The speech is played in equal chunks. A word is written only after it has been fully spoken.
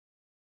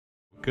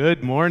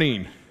Good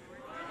morning.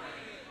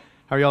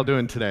 How are y'all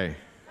doing today?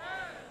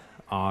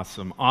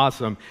 Awesome.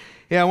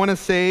 Yeah, I want to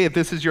say if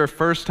this is your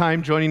first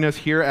time joining us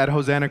here at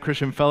Hosanna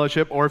Christian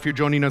Fellowship, or if you're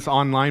joining us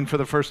online for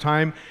the first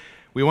time,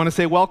 we want to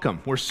say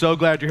welcome. We're so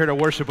glad you're here to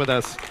worship with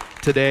us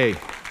today.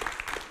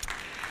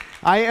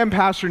 I am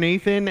Pastor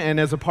Nathan, and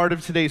as a part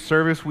of today's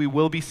service, we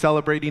will be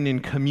celebrating in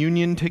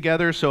communion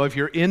together. So if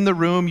you're in the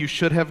room, you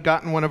should have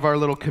gotten one of our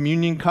little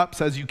communion cups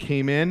as you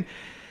came in.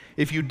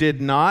 If you did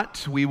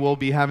not, we will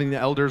be having the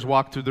elders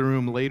walk through the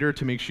room later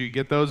to make sure you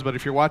get those. But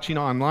if you're watching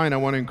online, I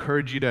want to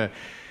encourage you to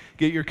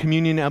get your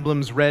communion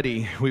emblems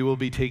ready. We will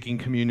be taking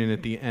communion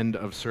at the end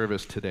of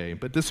service today.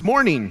 But this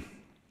morning,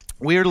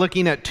 we are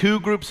looking at two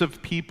groups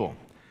of people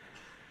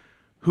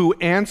who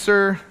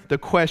answer the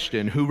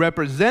question, who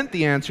represent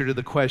the answer to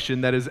the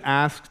question that is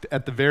asked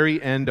at the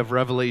very end of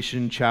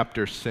Revelation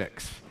chapter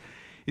 6.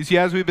 You see,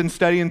 as we've been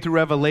studying through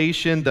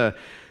Revelation, the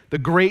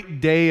great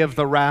day of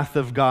the wrath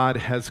of God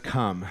has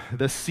come.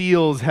 The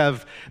seals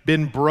have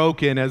been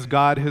broken as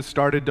God has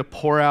started to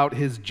pour out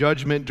his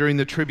judgment during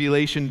the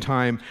tribulation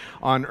time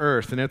on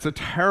earth. And it's a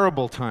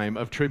terrible time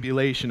of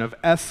tribulation, of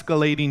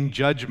escalating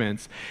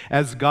judgments,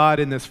 as God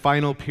in this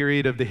final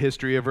period of the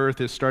history of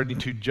earth is starting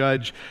to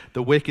judge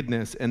the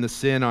wickedness and the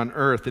sin on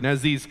earth. And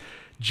as these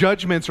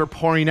judgments are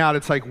pouring out,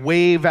 it's like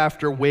wave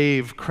after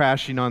wave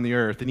crashing on the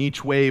earth, and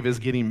each wave is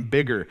getting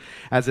bigger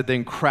as it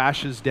then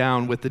crashes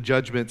down with the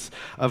judgments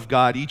of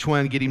God, each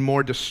one getting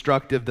more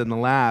destructive than the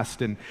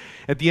last. And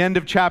at the end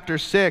of chapter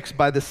 6,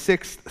 by the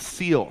sixth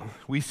seal,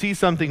 we see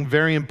something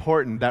very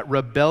important, that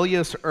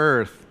rebellious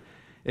earth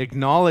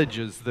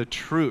acknowledges the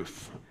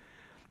truth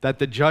that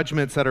the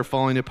judgments that are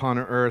falling upon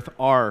earth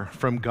are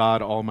from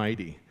God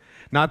Almighty.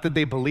 Not that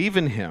they believe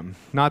in him,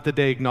 not that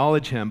they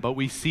acknowledge him, but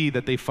we see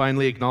that they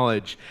finally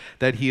acknowledge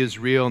that he is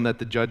real and that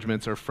the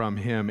judgments are from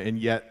him, and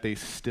yet they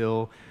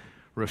still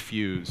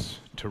refuse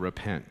to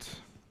repent.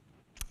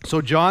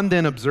 So John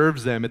then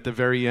observes them at the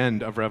very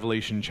end of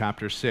Revelation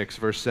chapter 6,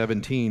 verse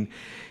 17.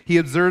 He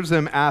observes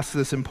them ask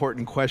this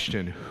important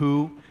question: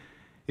 who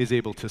is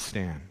able to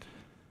stand?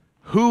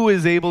 Who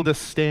is able to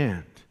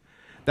stand?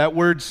 That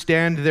word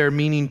stand there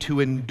meaning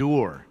to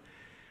endure,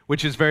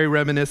 which is very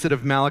reminiscent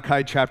of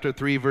Malachi chapter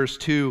 3, verse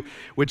 2,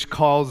 which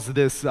calls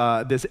this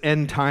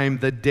end time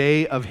the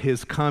day of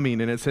his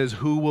coming. And it says,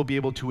 who will be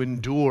able to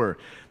endure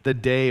the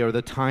day or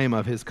the time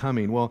of his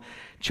coming? Well,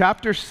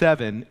 chapter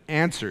 7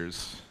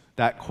 answers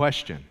that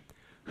question.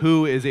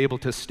 Who is able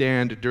to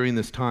stand during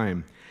this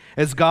time?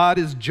 As God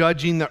is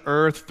judging the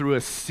earth through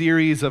a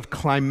series of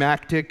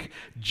climactic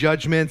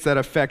judgments that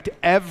affect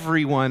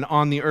everyone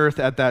on the earth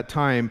at that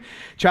time,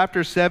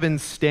 chapter 7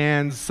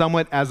 stands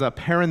somewhat as a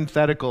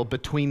parenthetical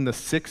between the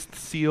sixth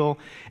seal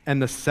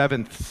and the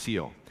seventh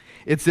seal.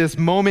 It's this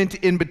moment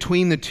in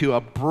between the two,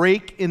 a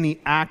break in the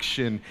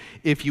action,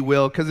 if you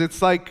will, because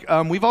it's like,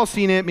 we've all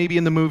seen it maybe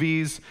in the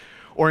movies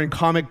or in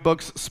comic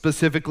books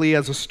specifically,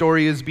 as a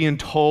story is being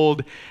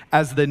told,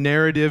 as the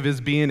narrative is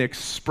being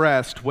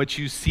expressed, what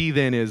you see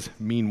then is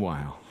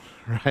meanwhile,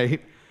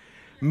 right?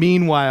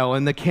 Meanwhile,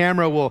 and the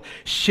camera will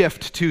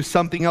shift to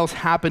something else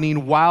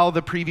happening while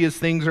the previous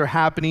things are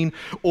happening,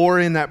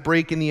 or in that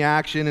break in the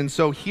action. And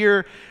so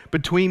here,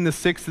 between the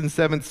sixth and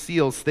seventh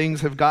seals,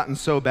 things have gotten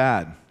so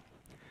bad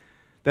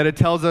that it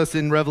tells us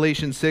in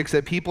Revelation 6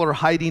 that people are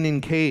hiding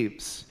in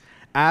caves,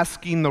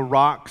 asking the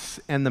rocks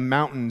and the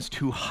mountains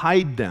to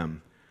hide them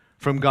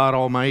from God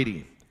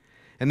Almighty.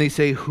 And they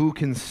say, who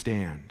can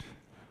stand?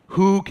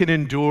 Who can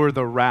endure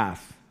the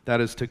wrath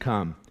that is to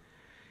come?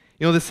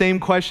 You know, the same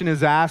question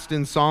is asked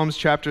in Psalms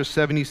chapter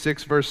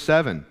 76, verse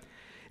 7.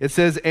 It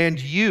says,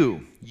 and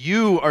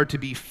you are to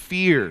be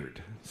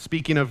feared,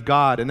 speaking of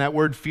God. And that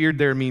word feared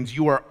there means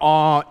you are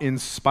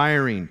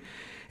awe-inspiring.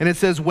 And it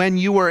says, when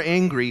you are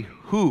angry,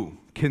 who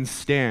can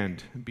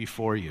stand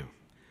before you?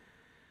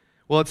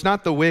 Well, it's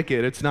not the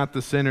wicked, it's not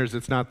the sinners,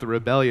 it's not the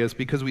rebellious,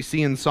 because we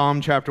see in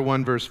Psalm chapter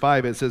 1, verse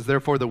 5, it says,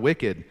 therefore the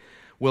wicked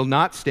will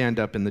not stand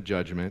up in the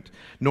judgment,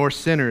 nor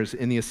sinners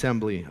in the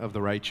assembly of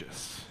the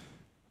righteous.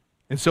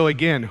 And so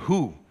again,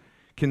 who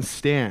can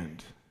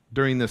stand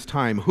during this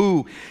time?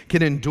 Who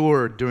can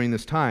endure during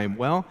this time?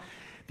 Well,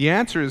 the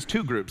answer is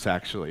two groups,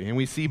 actually, and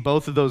we see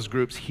both of those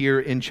groups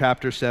here in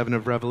chapter 7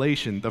 of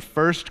Revelation. The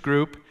first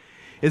group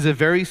is a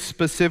very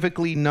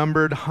specifically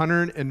numbered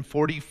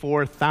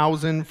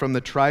 144,000 from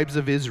the tribes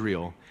of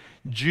Israel,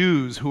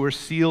 Jews who were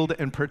sealed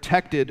and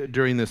protected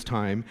during this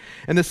time.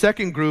 And the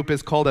second group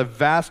is called a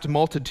vast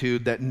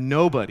multitude that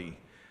nobody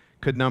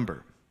could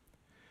number.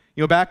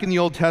 You know, back in the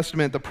Old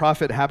Testament, the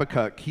prophet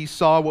Habakkuk, he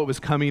saw what was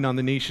coming on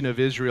the nation of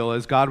Israel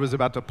as God was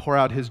about to pour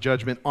out his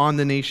judgment on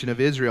the nation of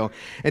Israel.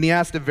 And he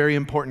asked a very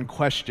important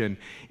question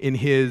in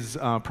his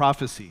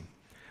prophecy.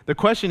 The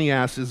question he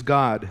asked is,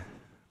 God,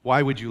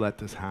 why would you let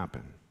this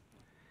happen?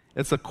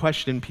 It's a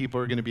question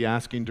people are going to be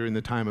asking during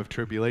the time of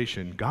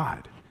tribulation.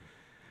 God,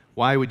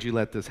 why would you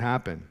let this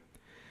happen?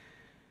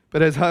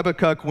 But as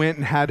Habakkuk went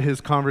and had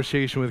his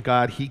conversation with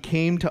God, he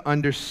came to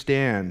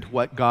understand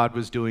what God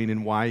was doing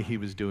and why he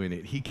was doing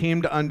it. He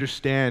came to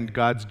understand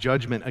God's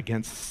judgment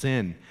against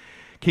sin,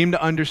 came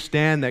to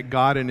understand that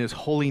God in his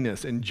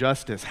holiness and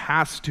justice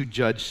has to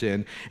judge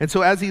sin. And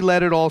so as he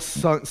let it all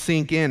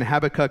sink in,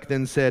 Habakkuk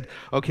then said,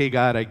 okay,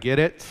 God, I get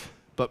it,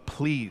 but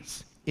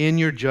please, in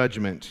your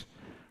judgment,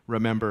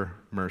 remember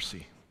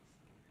mercy.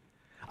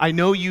 I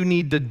know you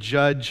need to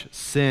judge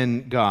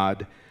sin,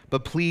 God,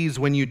 but please,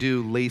 when you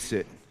do, lace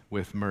it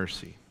with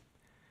mercy.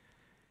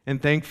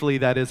 And thankfully,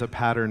 that is a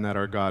pattern that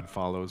our God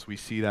follows. We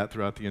see that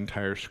throughout the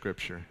entire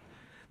Scripture.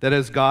 That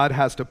as God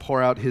has to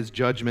pour out his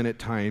judgment at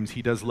times,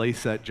 he does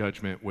lace that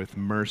judgment with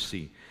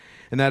mercy.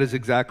 And that is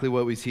exactly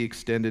what we see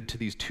extended to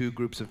these two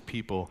groups of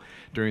people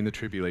during the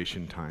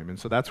tribulation time. And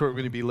so that's what we're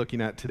going to be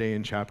looking at today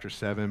in chapter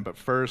 7. But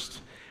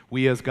first,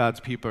 we as God's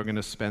people are going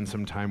to spend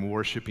some time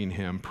worshiping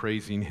him,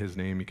 praising his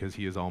name because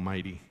he is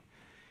almighty.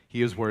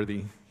 He is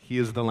worthy. He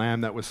is the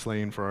Lamb that was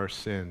slain for our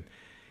sin,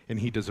 and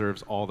he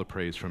deserves all the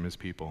praise from his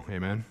people.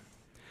 Amen.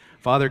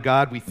 Father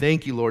God, we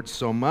thank you, Lord,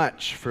 so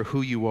much for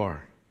who you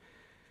are.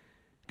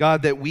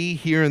 God, that we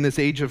here in this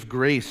age of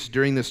grace,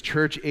 during this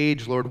church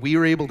age, Lord, we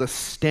are able to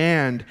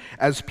stand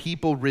as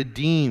people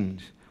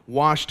redeemed,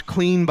 washed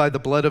clean by the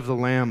blood of the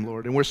Lamb,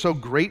 Lord. And we're so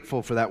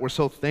grateful for that. We're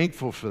so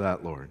thankful for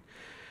that, Lord.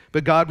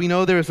 But God, we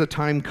know there is a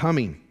time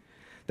coming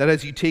that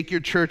as you take your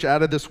church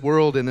out of this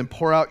world and then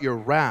pour out your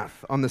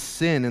wrath on the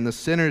sin and the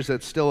sinners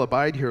that still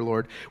abide here,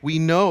 Lord, we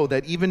know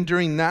that even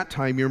during that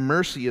time, your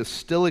mercy is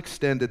still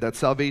extended, that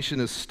salvation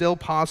is still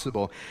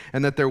possible,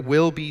 and that there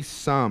will be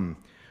some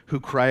who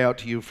cry out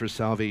to you for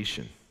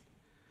salvation.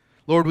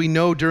 Lord, we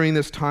know during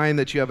this time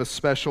that you have a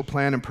special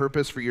plan and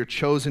purpose for your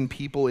chosen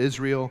people,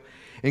 Israel.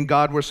 And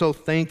God, we're so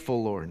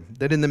thankful, Lord,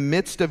 that in the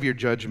midst of your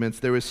judgments,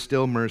 there is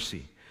still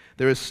mercy.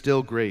 There is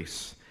still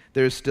grace.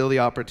 There is still the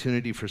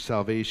opportunity for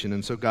salvation.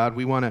 And so, God,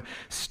 we want to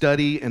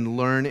study and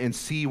learn and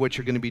see what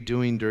you're going to be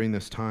doing during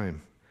this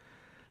time.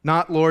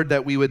 Not, Lord,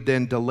 that we would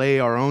then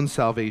delay our own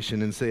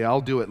salvation and say,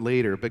 I'll do it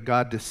later, but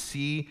God, to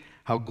see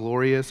how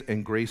glorious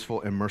and graceful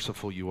and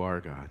merciful you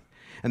are, God.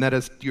 And that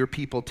as your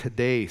people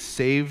today,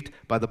 saved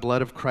by the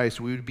blood of Christ,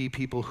 we would be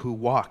people who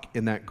walk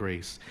in that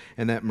grace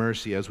and that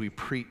mercy as we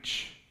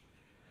preach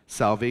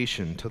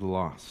salvation to the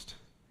lost.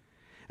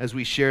 As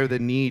we share the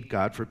need,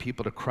 God, for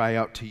people to cry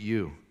out to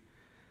you.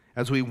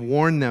 As we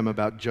warn them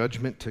about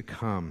judgment to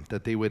come,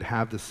 that they would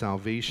have the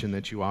salvation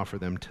that you offer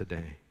them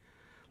today.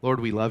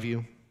 Lord, we love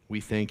you. We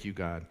thank you,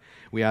 God.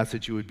 We ask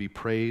that you would be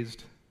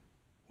praised.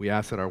 We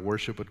ask that our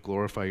worship would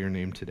glorify your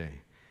name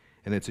today.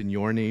 And it's in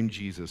your name,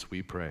 Jesus,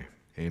 we pray.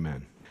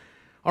 Amen.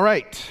 All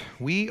right,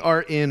 we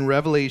are in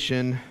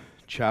Revelation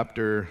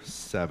chapter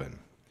 7.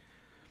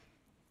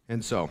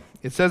 And so,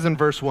 it says in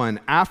verse 1,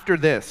 after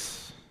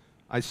this,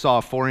 I saw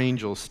 4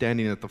 angels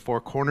standing at the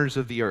 4 corners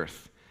of the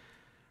earth,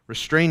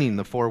 restraining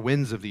the 4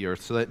 winds of the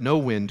earth, so that no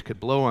wind could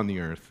blow on the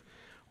earth,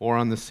 or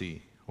on the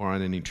sea, or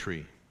on any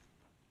tree.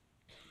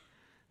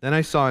 Then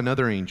I saw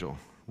another angel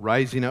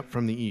rising up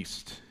from the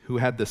east, who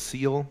had the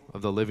seal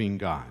of the living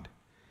God.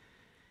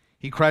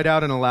 He cried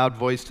out in a loud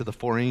voice to the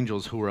 4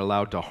 angels who were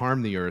allowed to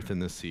harm the earth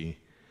and the sea,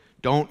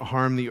 don't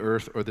harm the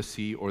earth or the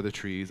sea or the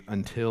trees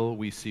until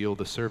we seal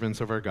the servants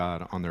of our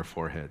God on their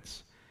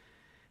foreheads.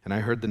 And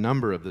I heard the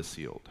number of the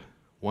sealed,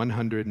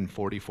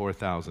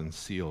 144,000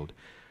 sealed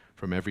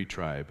from every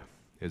tribe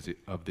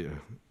of the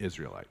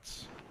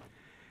Israelites.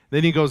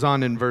 Then he goes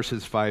on in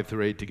verses 5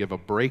 through 8 to give a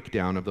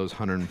breakdown of those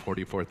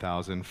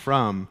 144,000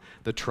 from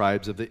the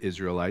tribes of the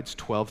Israelites,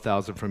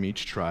 12,000 from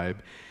each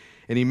tribe.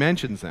 And he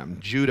mentions them: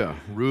 Judah,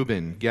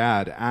 Reuben,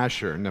 Gad,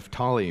 Asher,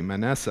 Naphtali,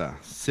 Manasseh,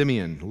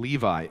 Simeon,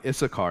 Levi,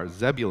 Issachar,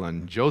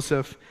 Zebulun,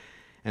 Joseph,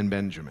 and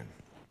Benjamin.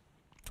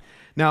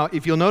 Now,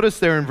 if you'll notice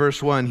there in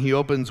verse 1, he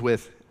opens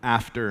with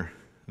after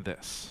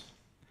this.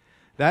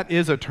 That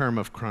is a term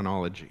of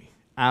chronology.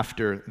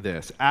 After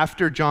this.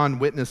 After John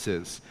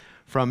witnesses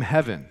from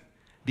heaven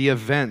the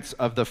events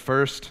of the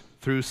 1st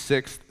through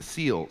 6th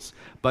seals,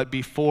 but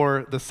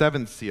before the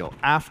 7th seal.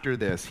 After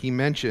this, he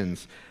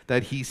mentions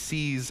that he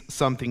sees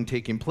something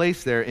taking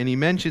place there, and he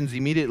mentions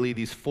immediately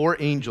these 4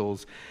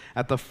 angels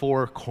at the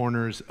 4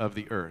 corners of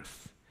the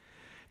earth.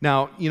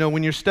 Now,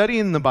 when you're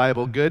studying the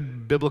Bible,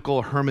 good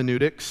biblical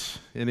hermeneutics,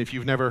 and if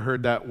you've never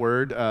heard that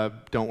word,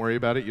 don't worry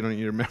about it, you don't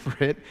need to remember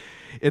it.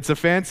 It's a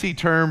fancy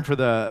term for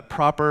the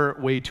proper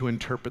way to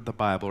interpret the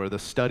Bible, or the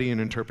study and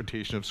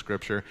interpretation of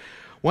Scripture.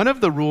 One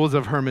of the rules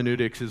of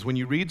hermeneutics is when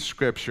you read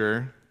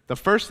Scripture, the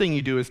first thing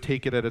you do is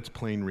take it at its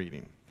plain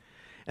reading.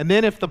 And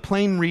then if the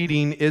plain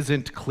reading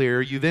isn't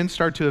clear, you then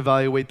start to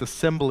evaluate the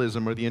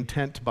symbolism or the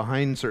intent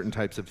behind certain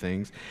types of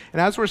things.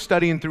 And as we're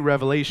studying through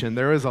Revelation,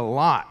 there is a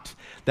lot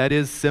that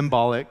is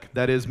symbolic,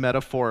 that is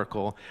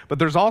metaphorical, but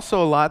there's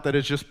also a lot that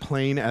is just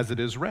plain as it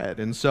is read.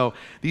 And so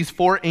these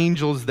 4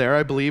 angels there,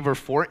 I believe, are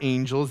 4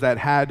 angels that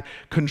had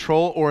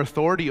control or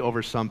authority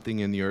over something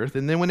in the earth.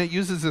 And then when it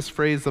uses this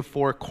phrase, the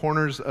 4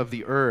 corners of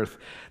the earth,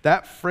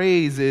 that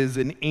phrase is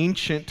an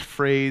ancient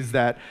phrase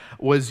that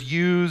was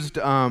used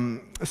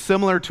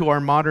similar to our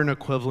modern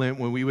equivalent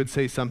when we would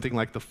say something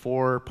like the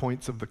 4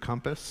 points of the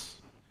compass.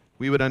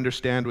 we would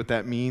understand what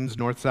that means,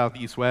 north, south,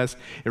 east, west.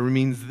 It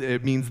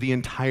means the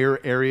entire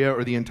area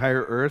or the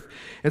entire earth.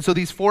 And so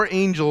these four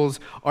angels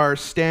are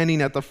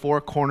standing at the four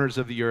corners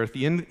of the earth.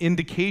 The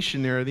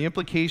indication there, the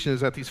implication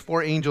is that these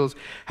four angels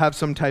have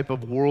some type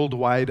of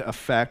worldwide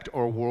effect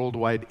or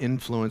worldwide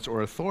influence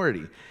or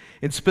authority.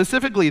 And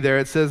specifically there,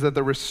 it says that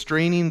they're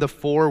restraining the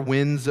four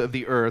winds of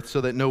the earth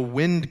so that no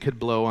wind could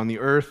blow on the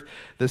earth,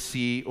 the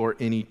sea, or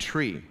any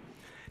tree.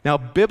 Now,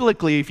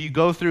 biblically, if you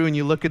go through and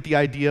you look at the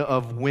idea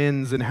of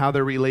winds and how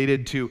they're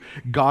related to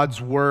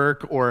God's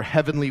work or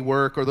heavenly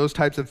work or those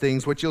types of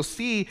things, what you'll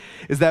see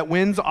is that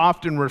winds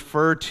often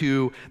refer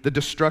to the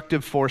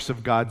destructive force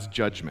of God's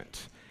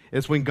judgment.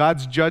 It's when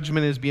God's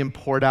judgment is being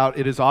poured out,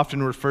 it is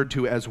often referred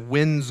to as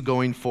winds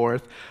going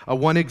forth.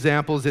 One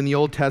example is in the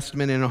Old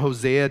Testament in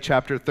Hosea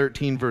chapter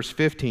 13, verse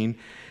 15.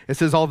 It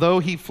says, although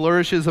he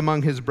flourishes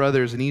among his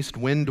brothers, an east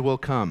wind will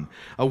come,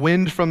 a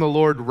wind from the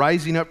Lord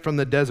rising up from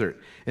the desert.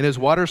 And his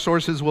water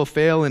sources will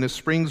fail, and his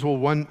springs will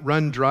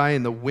run dry,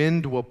 and the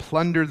wind will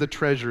plunder the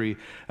treasury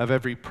of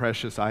every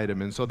precious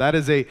item. And so that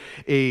is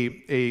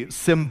a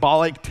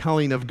symbolic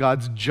telling of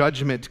God's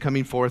judgment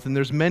coming forth. And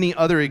there's many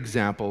other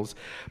examples.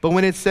 But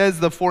when it says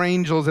the four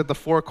angels at the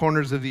four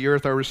corners of the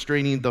earth are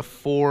restraining the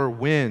four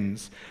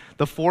winds,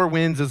 the four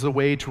winds is a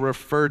way to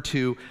refer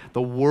to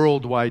the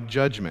worldwide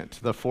judgment,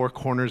 the four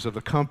corners of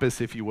the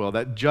compass, if you will.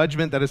 That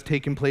judgment that has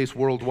taken place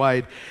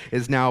worldwide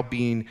is now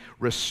being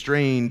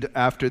restrained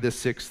after the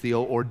sixth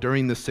seal or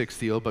during the sixth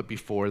seal, but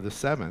before the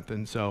seventh.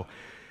 And so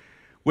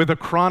with a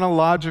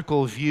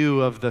chronological view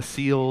of the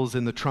seals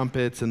and the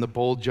trumpets and the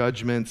bowl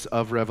judgments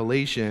of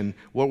Revelation,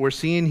 what we're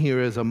seeing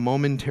here is a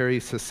momentary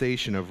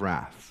cessation of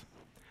wrath.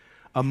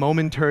 A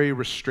momentary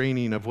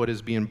restraining of what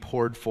is being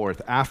poured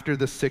forth. After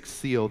the sixth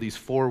seal, these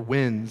four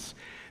winds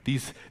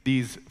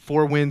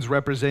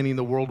representing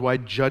the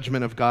worldwide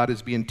judgment of God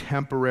is being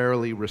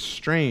temporarily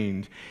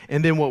restrained.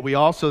 And then what we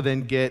also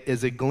then get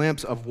is a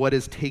glimpse of what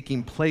is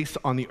taking place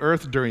on the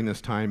earth during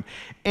this time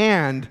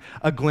and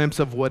a glimpse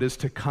of what is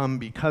to come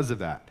because of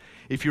that.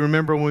 If you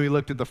remember when we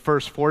looked at the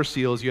first four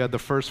seals, you had the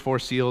first four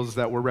seals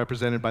that were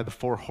represented by the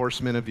four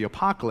horsemen of the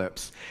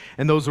apocalypse.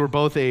 And those were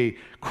both a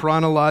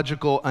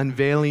chronological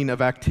unveiling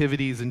of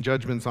activities and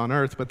judgments on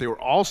earth, but they were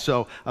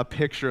also a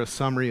picture, a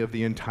summary of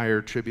the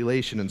entire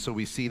tribulation. And so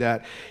we see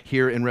that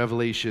here in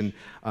Revelation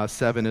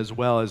 7 as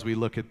well as we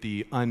look at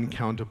the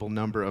uncountable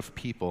number of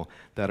people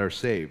that are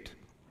saved.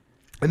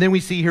 And then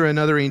we see here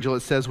another angel, it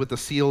says, with the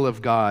seal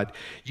of God,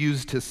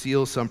 used to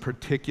seal some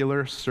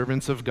particular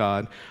servants of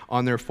God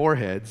on their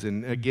foreheads.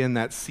 And again,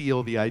 that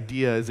seal, the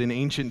idea is in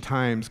ancient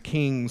times,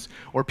 kings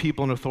or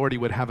people in authority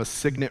would have a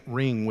signet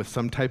ring with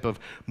some type of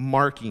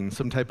marking,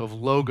 some type of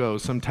logo,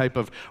 some type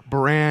of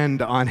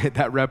brand on it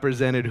that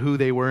represented who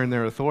they were in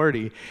their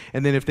authority.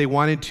 And then if they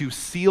wanted to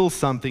seal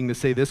something to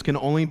say this can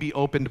only be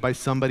opened by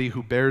somebody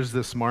who bears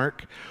this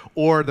mark,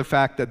 or the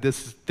fact that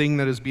this thing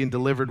that is being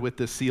delivered with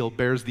this seal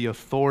bears the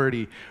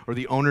authority or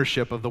the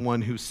ownership of the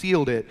one who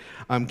sealed it,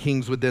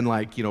 kings would then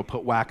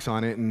put wax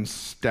on it and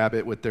stab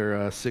it with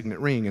their signet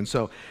ring. And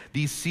so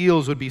these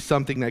seals would be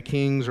something that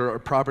kings or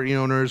property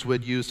owners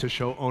would use to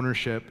show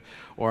ownership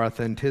or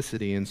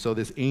authenticity. And so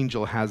this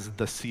angel has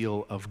the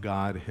seal of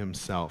God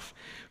himself,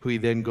 who he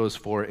then goes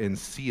for and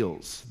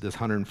seals this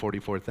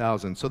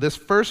 144,000. So this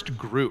first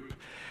group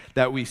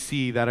that we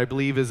see that I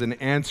believe is an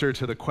answer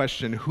to the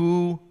question,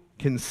 who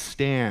can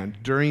stand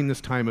during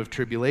this time of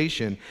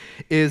tribulation,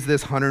 is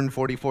this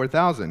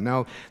 144,000.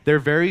 Now, they're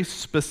very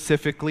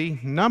specifically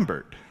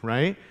numbered,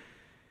 right?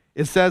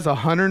 It says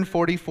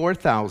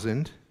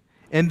 144,000,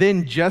 and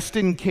then just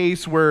in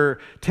case we're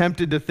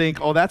tempted to think,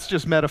 oh, that's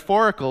just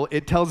metaphorical,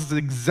 it tells us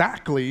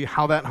exactly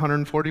how that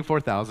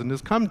 144,000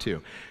 has come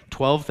to.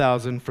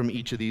 12,000 from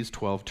each of these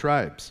 12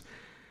 tribes.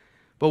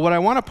 But what I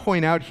want to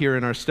point out here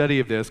in our study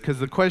of this, because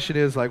the question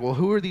is well,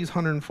 who are these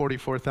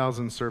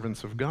 144,000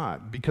 servants of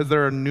God? Because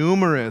there are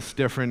numerous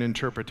different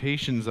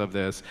interpretations of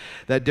this,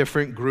 that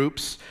different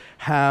groups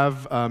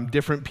have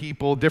different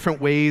people,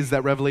 different ways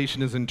that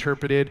Revelation is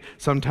interpreted,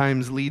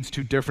 sometimes leads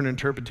to different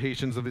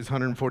interpretations of these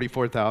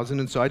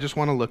 144,000. And so I just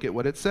want to look at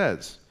what it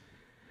says.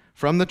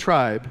 From the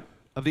tribe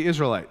of the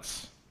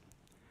Israelites.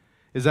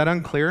 Is that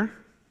unclear?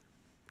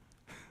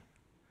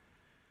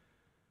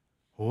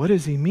 What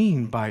does he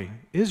mean by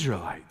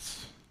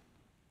Israelites?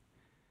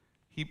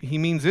 He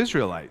means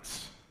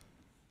Israelites.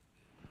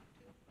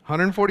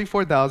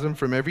 144,000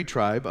 from every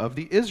tribe of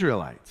the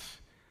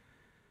Israelites.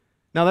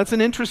 Now that's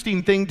an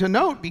interesting thing to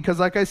note because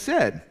like I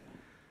said,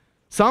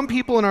 some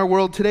people in our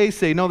world today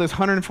say, no, this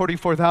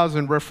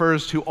 144,000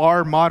 refers to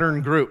our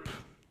modern group,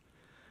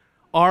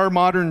 our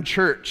modern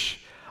church.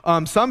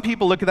 Some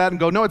people look at that and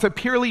go, no, it's a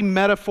purely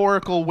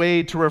metaphorical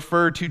way to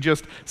refer to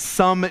just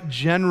some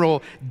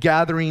general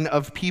gathering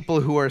of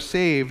people who are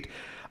saved.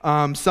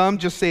 Some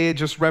just say it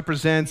just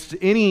represents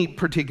any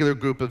particular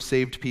group of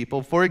saved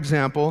people. For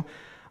example,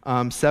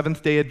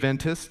 Seventh-day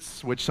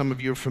Adventists, which some of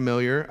you are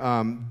familiar,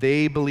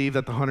 they believe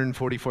that the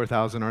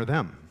 144,000 are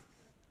them.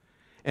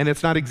 And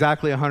it's not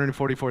exactly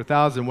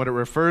 144,000. What it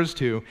refers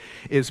to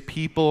is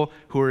people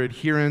who are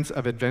adherents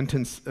of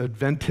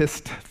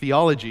Adventist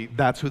theology.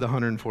 That's who the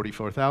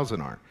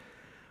 144,000 are.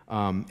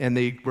 And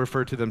they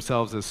refer to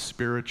themselves as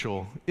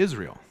spiritual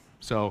Israel.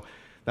 So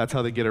that's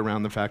how they get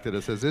around the fact that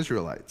it says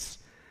Israelites.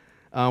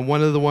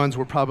 One of the ones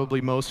we're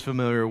probably most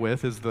familiar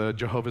with is the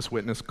Jehovah's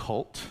Witness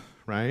cult,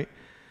 right?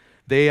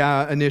 They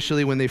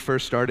initially, when they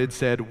first started,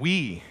 said,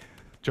 we,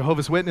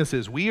 Jehovah's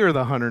Witnesses, we are the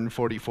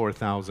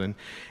 144,000,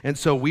 and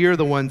so we are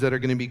the ones that are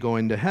going to be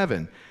going to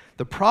heaven.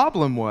 The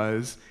problem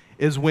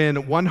is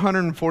when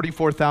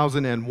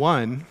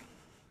 144,001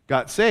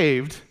 got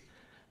saved,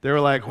 they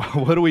were like,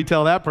 well, what do we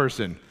tell that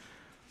person?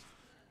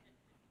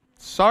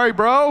 Sorry,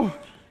 bro,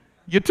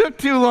 you took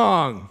too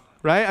long,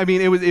 right? I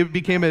mean, it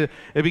became a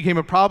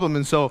problem,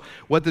 and so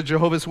what the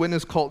Jehovah's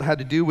Witness cult had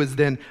to do was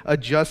then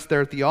adjust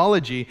their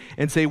theology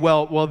and say,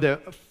 well, the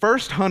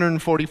first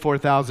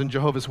 144,000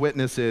 Jehovah's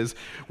Witnesses,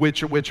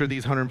 which are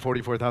these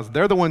 144,000,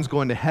 they're the ones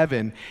going to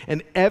heaven,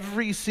 and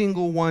every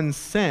single one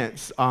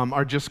since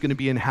are just going to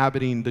be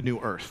inhabiting the new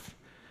earth,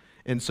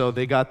 and so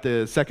they got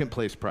the second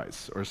place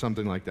prize or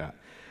something like that.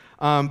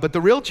 But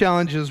the real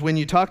challenge is when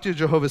you talk to a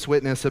Jehovah's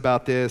Witness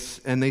about this,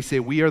 and they say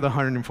we are the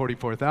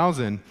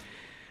 144,000.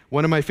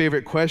 One of my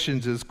favorite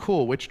questions is,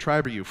 cool, which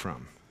tribe are you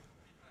from?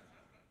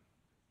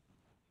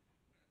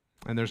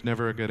 And there's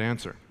never a good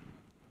answer.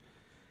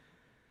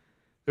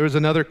 There was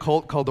another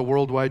cult called the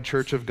Worldwide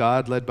Church of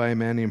God, led by a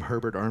man named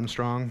Herbert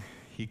Armstrong.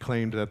 He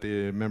claimed that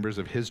the members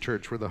of his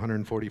church were the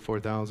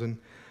 144,000.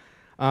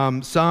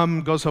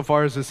 Some go so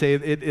far as to say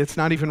it's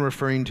not even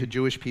referring to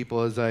Jewish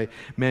people, as I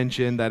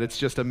mentioned, that it's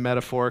just a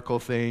metaphorical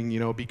thing,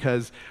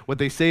 because what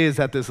they say is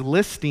that this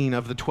listing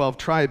of the 12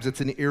 tribes,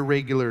 it's an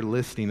irregular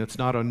listing. It's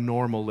not a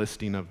normal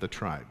listing of the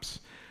tribes,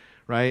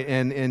 right?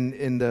 And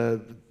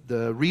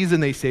the reason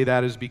they say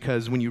that is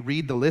because when you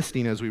read the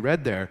listing, as we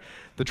read there,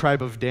 the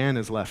tribe of Dan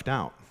is left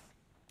out.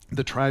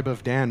 The tribe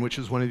of Dan, which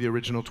is one of the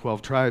original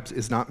 12 tribes,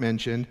 is not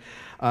mentioned.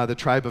 The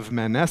tribe of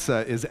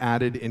Manasseh is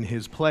added in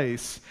his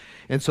place.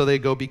 And so they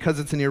go, because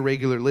it's an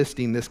irregular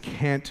listing, this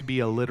can't be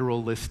a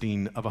literal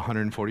listing of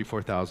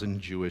 144,000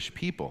 Jewish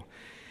people.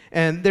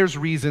 And there's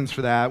reasons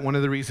for that. One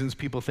of the reasons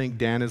people think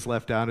Dan is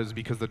left out is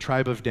because the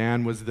tribe of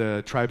Dan was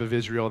the tribe of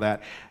Israel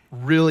that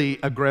really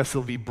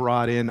aggressively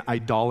brought in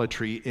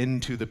idolatry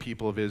into the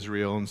people of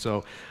Israel. And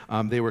so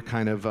they were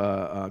kind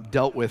of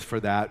dealt with for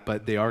that,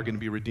 but they are going to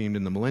be redeemed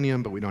in the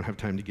millennium, but we don't have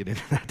time to get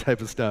into that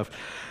type of stuff.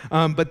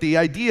 But the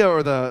idea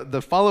or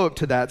the follow-up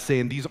to that,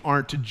 saying these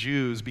aren't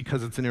Jews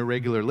because it's an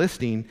irregular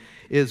listing,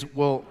 is,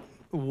 well,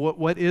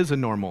 what is a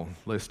normal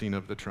listing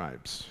of the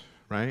tribes?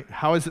 Right?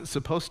 How is it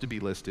supposed to be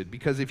listed?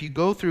 Because if you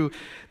go through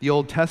the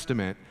Old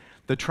Testament,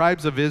 the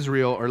tribes of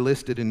Israel are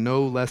listed in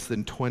no less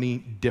than 20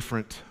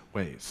 different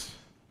ways.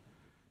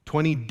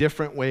 20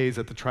 different ways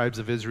that the tribes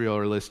of Israel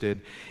are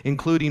listed,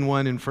 including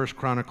one in 1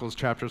 Chronicles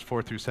chapters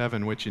 4 through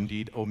 7, which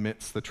indeed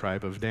omits the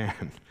tribe of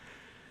Dan.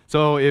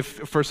 So if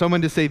for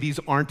someone to say these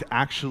aren't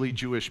actually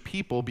Jewish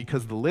people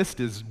because the list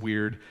is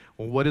weird,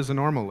 well, what is a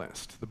normal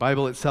list? The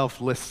Bible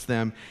itself lists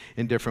them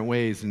in different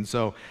ways. And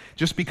so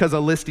just because a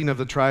listing of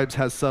the tribes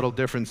has subtle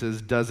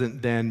differences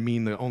doesn't then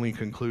mean the only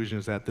conclusion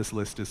is that this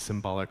list is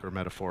symbolic or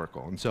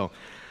metaphorical. And so,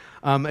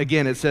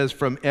 again, it says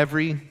from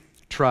every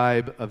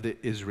tribe of the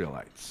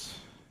Israelites.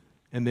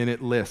 And then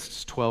it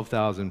lists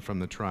 12,000 from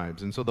the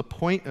tribes. And so the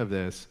point of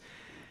this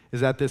is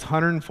that this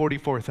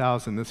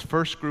 144,000, this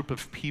first group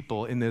of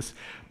people in this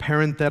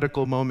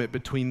parenthetical moment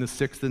between the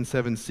sixth and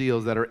seventh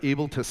seals that are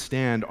able to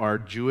stand are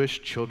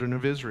Jewish children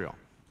of Israel.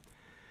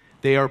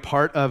 They are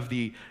part of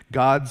the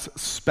God's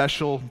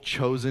special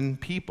chosen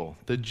people,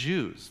 the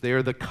Jews. They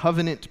are the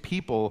covenant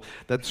people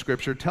that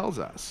Scripture tells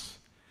us.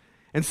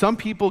 And some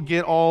people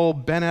get all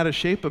bent out of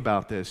shape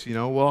about this.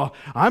 Well,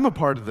 I'm a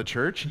part of the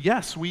church.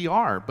 Yes, we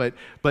are. But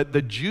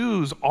the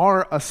Jews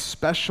are a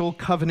special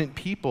covenant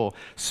people,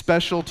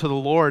 special to the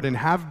Lord, and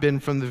have been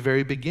from the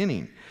very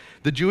beginning.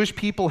 The Jewish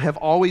people have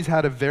always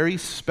had a very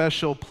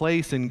special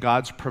place in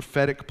God's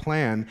prophetic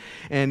plan.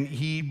 And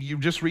you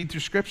just read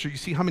through Scripture, you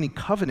see how many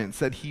covenants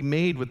that he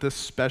made with this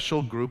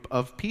special group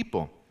of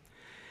people.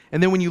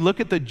 And then when you look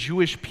at the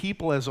Jewish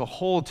people as a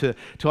whole to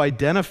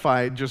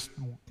identify just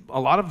a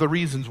lot of the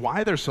reasons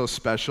why they're so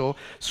special,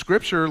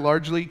 Scripture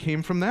largely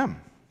came from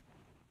them.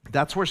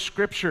 That's where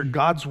Scripture,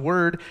 God's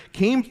Word,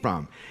 came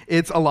from.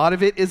 A lot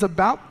of it is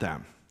about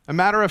them. A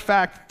matter of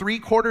fact,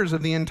 3/4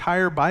 of the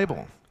entire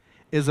Bible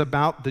is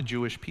about the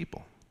Jewish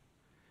people.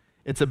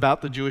 It's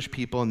about the Jewish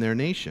people and their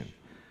nation.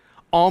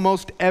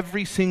 Almost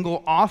every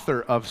single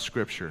author of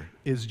Scripture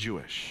is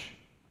Jewish.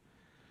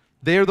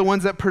 They are the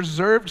ones that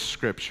preserved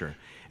Scripture.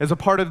 As a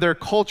part of their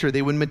culture,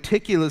 they would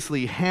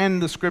meticulously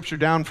hand the Scripture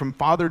down from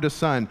father to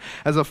son.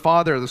 As a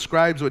father, the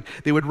scribes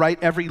would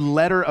write every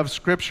letter of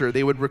Scripture.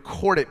 They would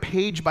record it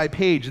page by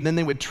page, and then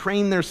they would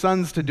train their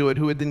sons to do it,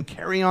 who would then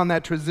carry on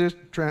that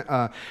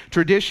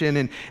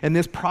tradition. And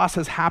this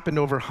process happened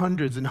over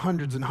hundreds and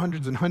hundreds and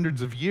hundreds and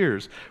hundreds of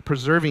years,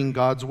 preserving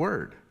God's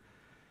Word.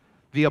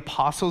 The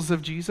apostles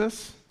of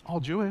Jesus, all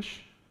Jewish.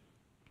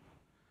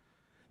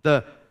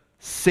 The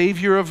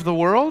Savior of the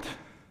world,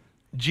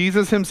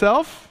 Jesus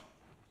himself,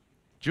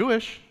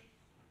 Jewish.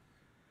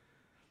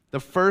 The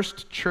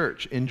first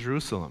church in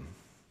Jerusalem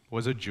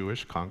was a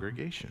Jewish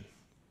congregation.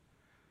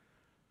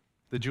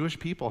 The Jewish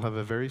people have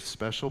a very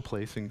special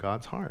place in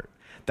God's heart.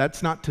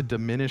 That's not to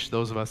diminish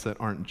those of us that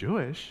aren't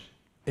Jewish.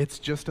 It's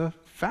just a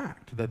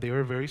fact that they are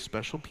a very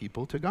special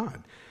people to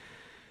God.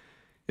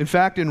 In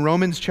fact, in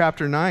Romans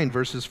chapter 9,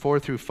 verses 4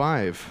 through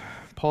 5,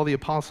 Paul the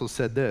Apostle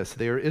said this: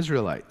 "They are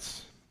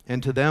Israelites,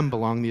 and to them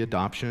belong the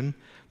adoption,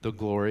 the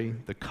glory,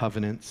 the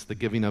covenants, the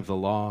giving of the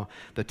law,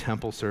 the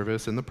temple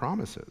service, and the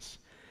promises.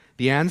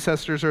 The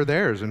ancestors are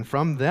theirs, and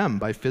from them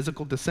by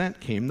physical descent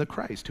came the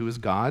Christ, who is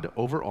God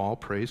over all,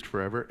 praised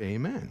forever.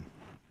 Amen."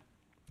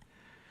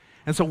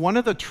 And so one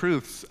of the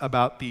truths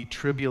about the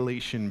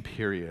tribulation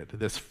period,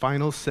 this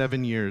final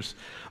 7 years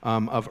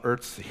of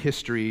Earth's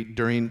history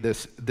during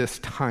this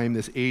time,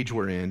 this age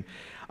we're in,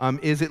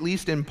 is at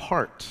least in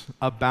part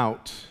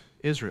about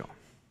Israel.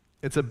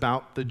 It's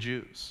about the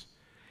Jews.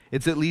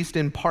 It's at least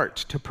in part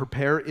to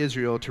prepare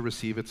Israel to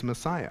receive its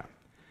Messiah.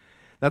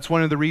 That's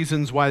one of the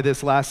reasons why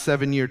this last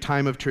 7-year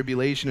time of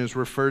tribulation is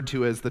referred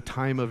to as the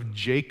time of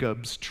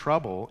Jacob's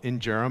trouble in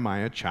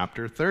Jeremiah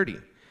chapter 30.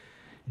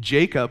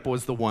 Jacob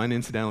was the one,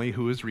 incidentally,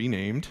 who was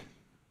renamed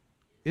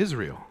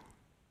Israel.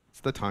 It's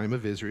the time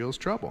of Israel's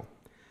trouble.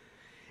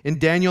 In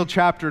Daniel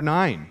chapter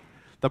 9,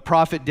 the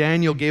prophet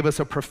Daniel gave us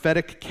a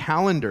prophetic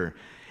calendar.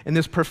 And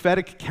this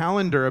prophetic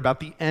calendar about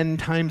the end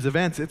times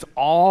events, it's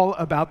all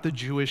about the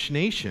Jewish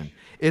nation.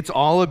 It's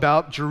all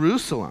about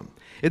Jerusalem.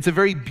 It's a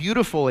very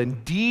beautiful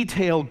and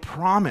detailed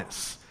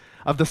promise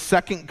of the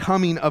second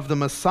coming of the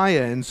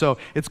Messiah. And so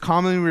it's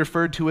commonly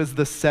referred to as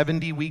the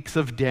 70 weeks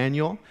of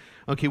Daniel.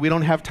 Okay, we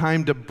don't have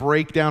time to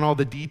break down all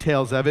the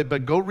details of it,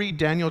 but go read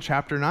Daniel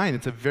chapter 9.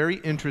 It's a very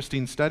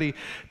interesting study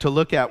to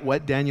look at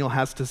what Daniel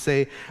has to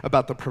say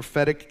about the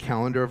prophetic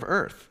calendar of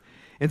earth.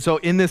 And so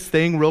in this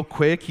thing, real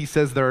quick, he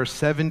says there are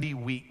 70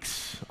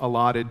 weeks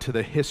allotted to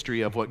the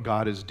history of what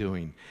God is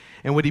doing.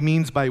 And what he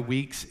means by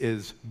weeks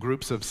is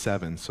groups of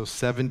 7, so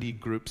 70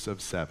 groups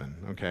of 7,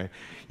 okay?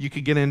 You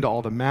could get into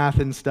all the math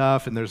and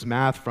stuff, and there's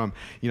math from,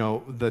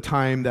 the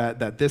time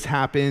that this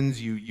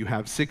happens. You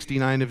have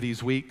 69 of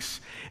these weeks,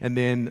 and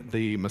then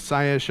the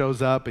Messiah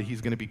shows up, and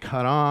he's going to be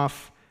cut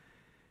off.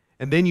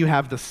 And then you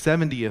have the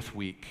 70th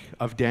week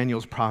of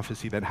Daniel's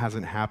prophecy that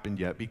hasn't happened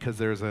yet, because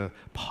there's a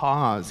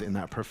pause in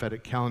that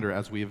prophetic calendar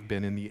as we have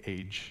been in the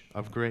age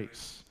of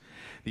grace,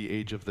 the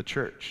age of the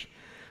church.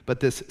 But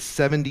this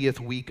 70th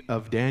week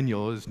of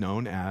Daniel is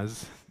known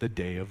as the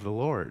day of the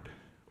Lord,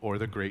 or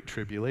the Great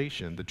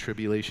Tribulation, the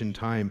tribulation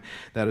time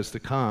that is to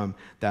come,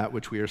 that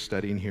which we are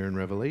studying here in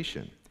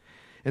Revelation.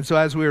 And so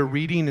as we are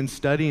reading and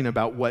studying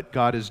about what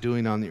God is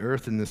doing on the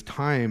earth in this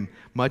time,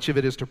 much of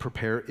it is to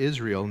prepare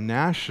Israel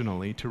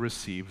nationally to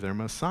receive their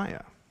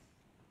Messiah.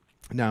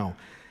 Now,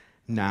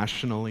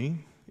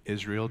 nationally,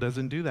 Israel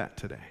doesn't do that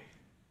today.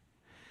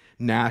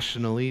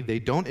 Nationally, they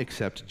don't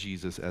accept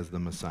Jesus as the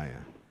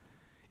Messiah.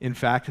 In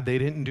fact, they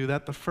didn't do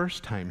that the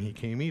first time he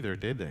came either,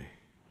 did they?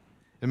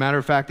 As a matter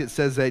of fact, it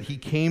says that he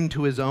came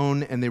to his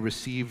own and they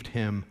received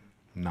him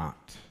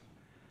not.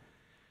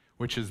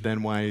 Which is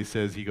then why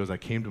he goes, I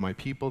came to my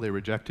people, they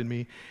rejected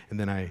me, and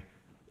then I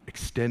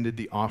extended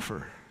the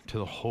offer to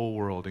the whole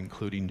world,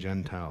 including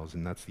Gentiles,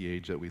 and that's the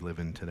age that we live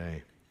in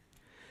today.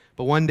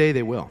 But one day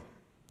they will.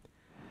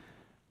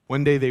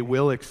 One day they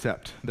will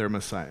accept their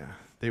Messiah.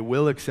 They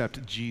will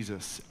accept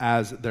Jesus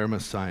as their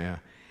Messiah.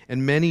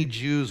 And many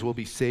Jews will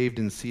be saved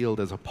and sealed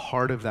as a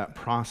part of that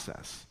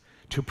process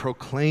to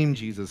proclaim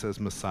Jesus as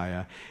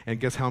Messiah. And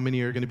guess how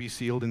many are going to be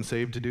sealed and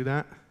saved to do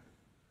that?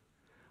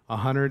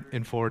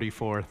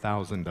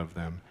 144,000 of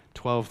them,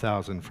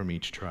 12,000 from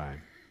each tribe.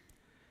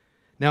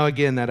 Now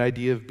again, that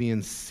idea of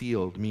being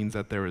sealed means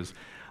that there is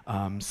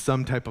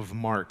some type of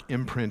mark,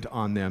 imprint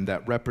on them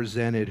that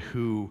represented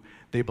who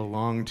they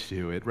belonged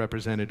to. It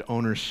represented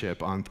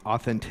ownership, on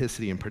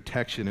authenticity and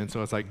protection. And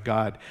so it's like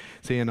God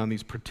saying on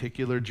these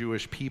particular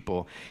Jewish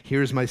people,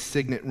 here's my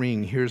signet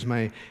ring, here's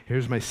my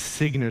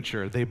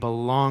signature. They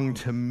belong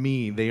to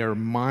me. They are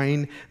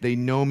mine. They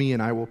know me,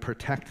 and I will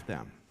protect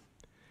them.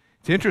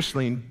 It's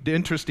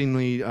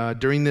interestingly,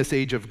 during this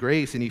age of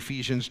grace in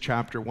Ephesians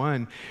chapter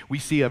 1, we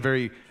see a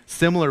very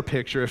similar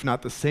picture, if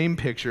not the same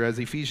picture, as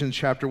Ephesians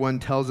chapter 1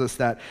 tells us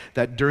that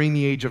during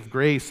the age of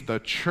grace, the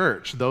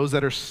church, those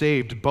that are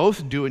saved,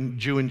 both Jew and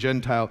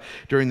Gentile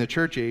during the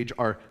church age,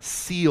 are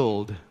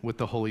sealed with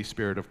the Holy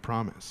Spirit of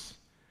promise,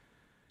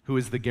 who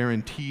is the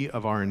guarantee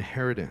of our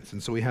inheritance.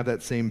 And so we have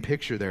that same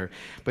picture there.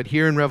 But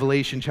here in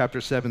Revelation chapter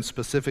 7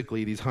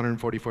 specifically, these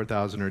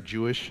 144,000 are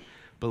Jewish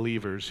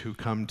believers who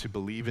come to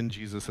believe in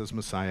Jesus as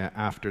Messiah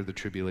after the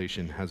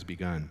tribulation has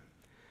begun.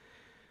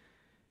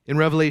 In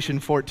Revelation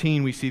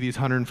 14, we see these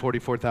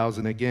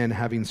 144,000 again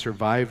having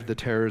survived the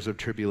terrors of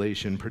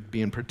tribulation,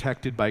 being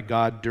protected by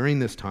God during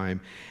this time.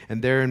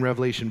 And there in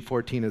Revelation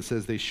 14, it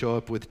says they show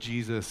up with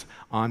Jesus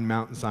on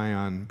Mount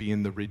Zion,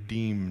 being the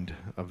redeemed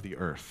of the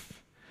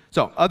earth.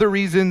 So, other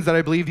reasons that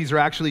I believe these are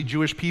actually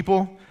Jewish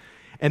people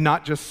and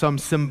not just some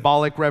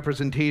symbolic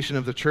representation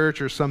of the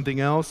church or something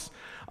else.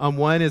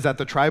 One is that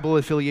the tribal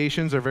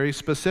affiliations are very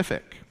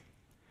specific.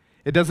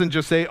 It doesn't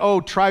just say, oh,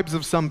 tribes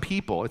of some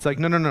people. It's like,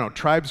 no.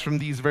 Tribes from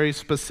these very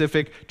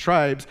specific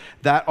tribes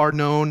that are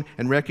known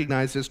and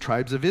recognized as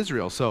tribes of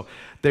Israel. So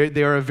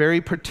they are a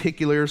very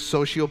particular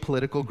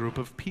socio-political group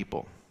of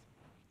people.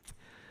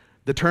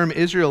 The term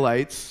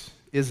Israelites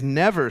is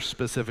never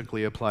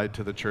specifically applied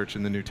to the church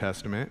in the New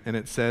Testament, and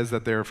it says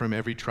that they're from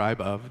every tribe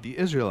of the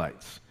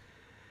Israelites.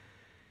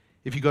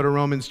 If you go to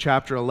Romans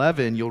chapter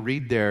 11, you'll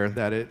read there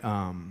that it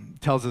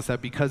tells us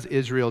that because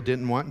Israel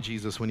didn't want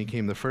Jesus when he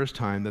came the first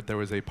time, that there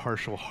was a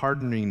partial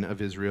hardening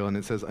of Israel, and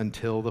it says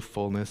until the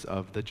fullness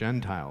of the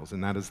Gentiles,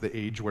 and that is the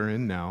age we're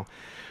in now.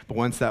 But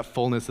once that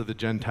fullness of the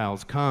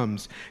Gentiles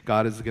comes,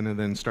 God is going to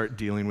then start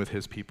dealing with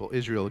his people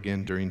Israel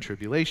again during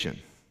tribulation.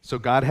 So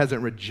God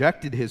hasn't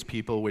rejected his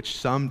people, which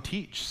some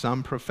teach,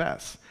 some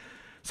profess.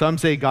 Some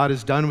say God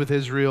is done with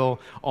Israel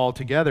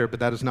altogether, but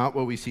that is not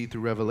what we see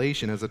through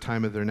Revelation, as the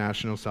time of their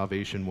national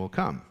salvation will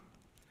come.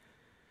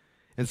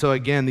 And so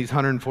again, these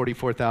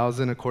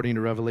 144,000, according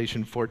to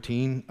Revelation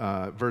 14,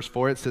 verse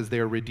 4, it says they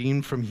are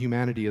redeemed from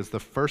humanity as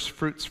the first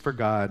fruits for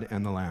God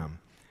and the Lamb.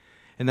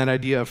 And that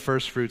idea of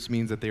first fruits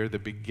means that they are the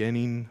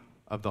beginning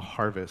of the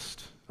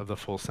harvest of the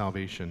full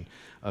salvation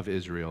of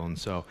Israel. And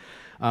so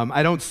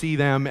I don't see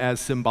them as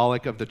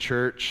symbolic of the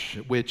church,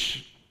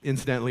 which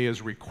incidentally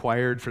is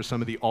required for some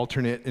of the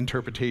alternate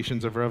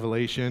interpretations of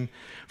Revelation.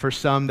 For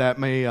some, that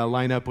may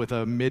line up with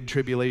a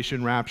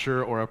mid-tribulation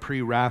rapture or a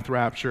pre-wrath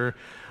rapture.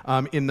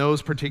 In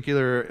those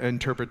particular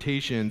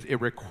interpretations, it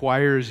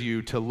requires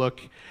you to look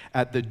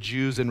at the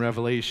Jews in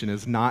Revelation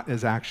as not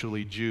as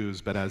actually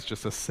Jews, but as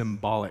just a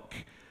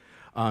symbolic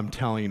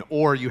telling.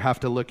 Or you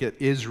have to look at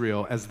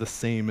Israel as the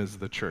same as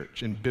the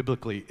church. And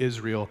biblically,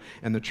 Israel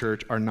and the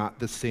church are not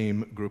the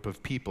same group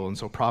of people. And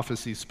so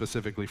prophecies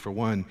specifically for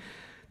one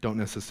don't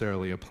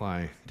necessarily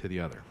apply to the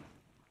other.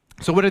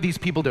 So what are these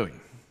people doing?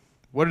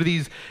 What are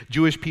these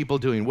Jewish people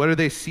doing? What are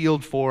they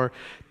sealed for,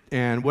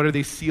 and what are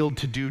they sealed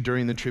to do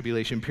during the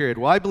tribulation period?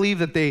 Well, I believe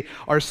that they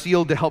are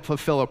sealed to help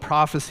fulfill a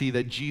prophecy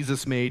that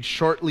Jesus made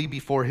shortly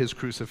before his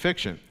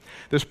crucifixion.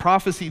 This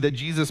prophecy that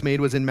Jesus made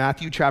was in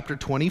Matthew chapter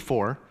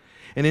 24.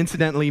 And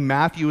incidentally,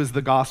 Matthew is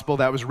the gospel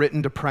that was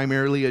written to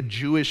primarily a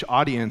Jewish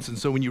audience. And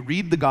so when you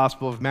read the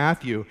Gospel of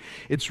Matthew,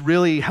 it's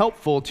really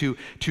helpful to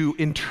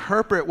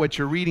interpret what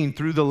you're reading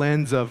through the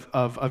lens of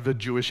a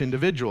Jewish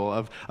individual,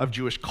 of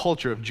Jewish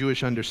culture, of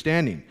Jewish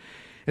understanding.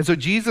 And so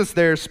Jesus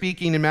there,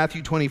 speaking in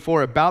Matthew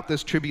 24 about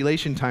this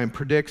tribulation time,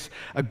 predicts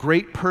a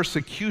great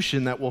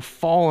persecution that will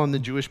fall on the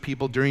Jewish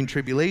people during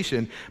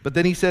tribulation. But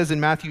then he says in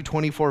Matthew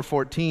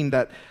 24:14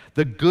 that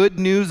the good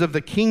news of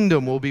the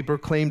kingdom will be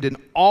proclaimed in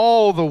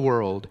all the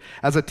world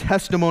as a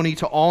testimony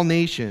to all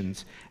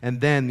nations, and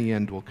then the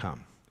end will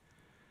come.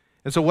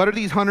 And so what are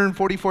these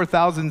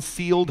 144,000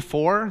 sealed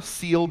for,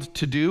 sealed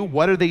to do?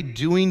 What are they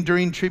doing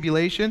during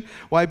tribulation?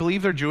 Well, I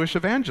believe they're Jewish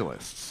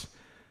evangelists.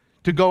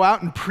 To go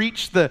out and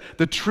preach the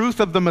truth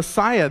of the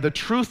Messiah, the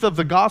truth of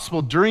the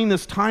gospel during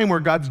this time where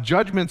God's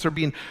judgments are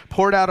being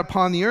poured out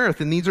upon the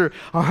earth. And these are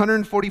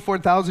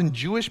 144,000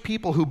 Jewish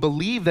people who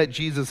believe that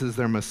Jesus is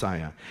their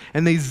Messiah.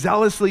 And they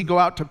zealously go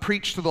out to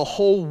preach to the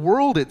whole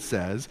world, it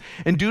says.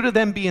 And due to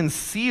them being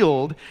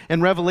sealed,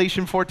 in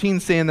Revelation 14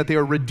 saying that they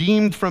are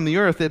redeemed from the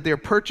earth, that they're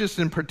purchased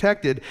and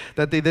protected,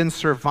 that they then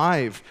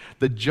survive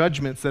the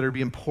judgments that are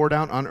being poured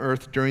out on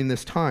earth during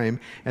this time.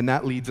 And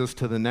that leads us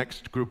to the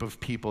next group of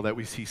people that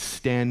we see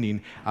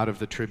standing out of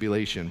the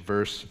tribulation,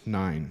 verse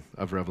 9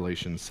 of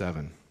Revelation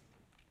 7.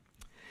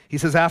 He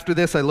says, after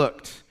this I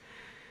looked,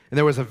 and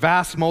there was a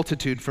vast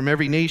multitude from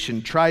every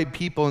nation, tribe,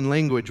 people, and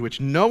language,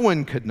 which no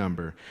one could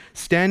number,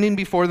 standing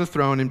before the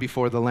throne and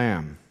before the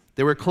Lamb.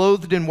 They were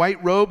clothed in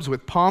white robes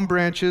with palm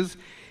branches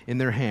in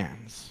their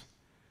hands.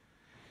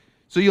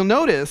 So you'll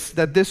notice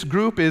that this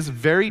group is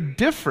very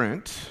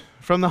different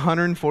from the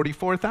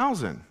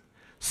 144,000.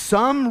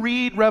 Some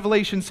read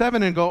Revelation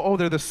 7 and go, oh,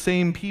 they're the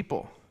same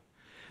people.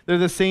 They're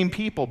the same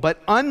people.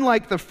 But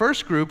unlike the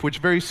first group, which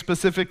very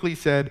specifically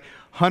said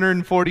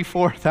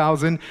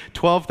 144,000,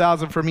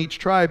 12,000 from each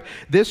tribe,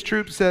 this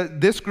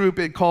group,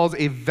 it calls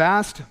a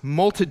vast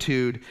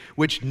multitude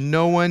which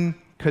no one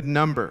could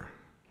number.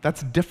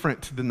 That's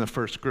different than the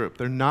first group.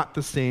 They're not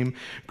the same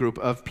group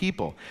of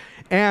people.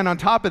 And on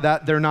top of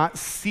that, they're not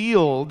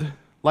sealed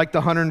like the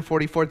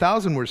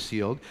 144,000 were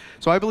sealed.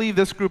 So I believe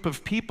this group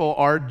of people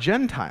are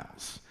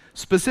Gentiles.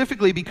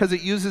 Specifically because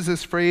it uses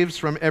this phrase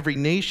from every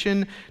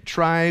nation,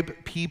 tribe,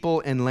 people,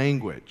 and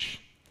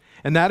language.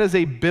 And that is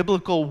a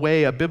biblical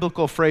way, a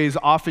biblical phrase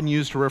often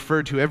used to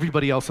refer to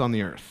everybody else on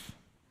the earth.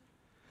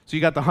 So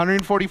you got the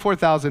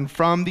 144,000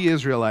 from the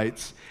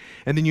Israelites,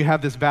 and then you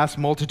have this vast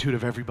multitude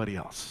of everybody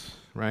else,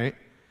 right?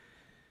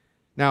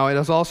 Now,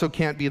 it also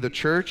can't be the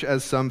church,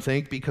 as some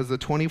think, because the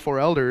 24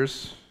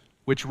 elders,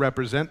 which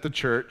represent the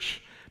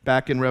church,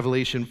 back in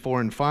Revelation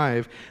 4 and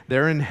 5,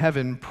 they're in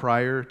heaven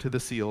prior to the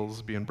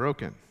seals being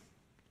broken.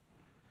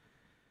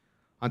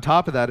 On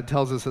top of that, it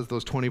tells us that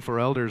those 24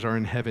 elders are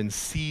in heaven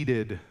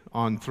seated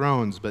on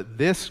thrones, but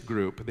this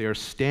group, they are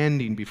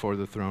standing before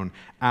the throne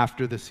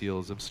after the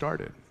seals have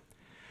started.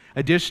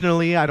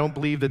 Additionally, I don't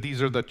believe that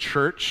these are the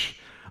church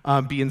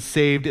being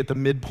saved at the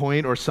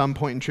midpoint or some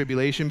point in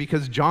tribulation,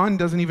 because John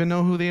doesn't even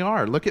know who they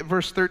are. Look at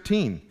verse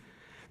 13.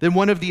 Then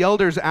one of the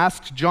elders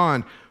asked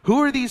John, "Who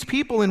are these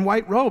people in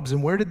white robes,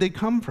 and where did they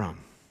come from?"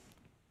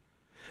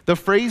 The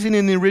phrasing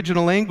in the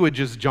original language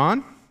is,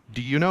 "John,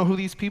 do you know who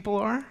these people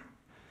are?"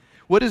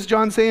 What does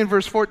John say in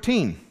verse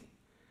 14?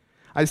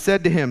 "I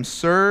said to him,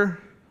 'Sir,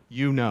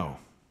 you know.'"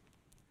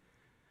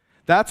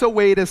 That's a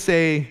way to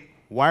say,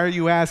 "Why are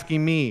you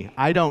asking me?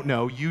 I don't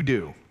know, you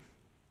do."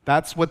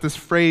 That's what this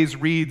phrase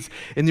reads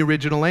in the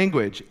original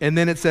language. And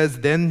then it says,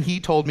 "Then he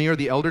told me," or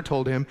the elder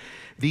told him,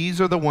 "these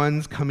are the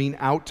ones coming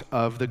out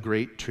of the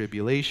great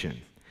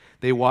tribulation.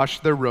 They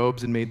washed their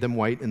robes and made them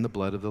white in the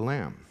blood of the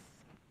Lamb."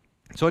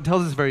 So it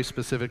tells us very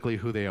specifically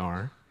who they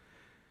are.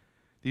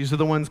 These are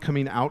the ones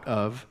coming out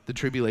of the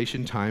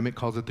tribulation time. It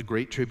calls it the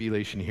Great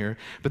Tribulation here.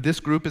 But this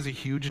group is a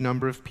huge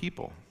number of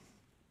people.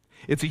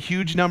 It's a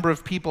huge number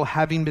of people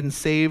having been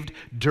saved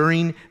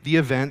during the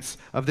events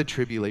of the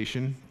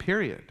tribulation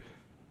period.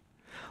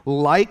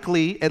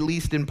 Likely, at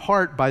least in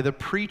part, by the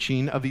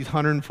preaching of these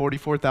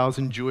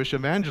 144,000 Jewish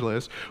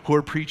evangelists who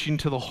are preaching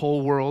to the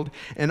whole world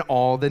and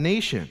all the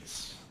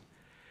nations.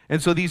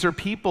 And so these are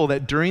people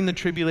that during the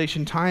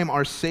tribulation time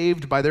are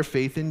saved by their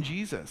faith in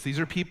Jesus. These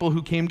are people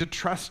who came to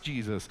trust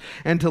Jesus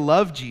and to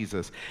love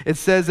Jesus. It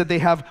says that they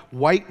have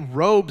white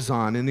robes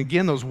on. And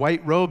again, those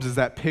white robes is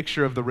that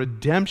picture of the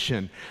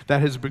redemption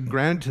that has been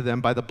granted to them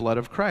by the blood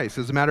of Christ.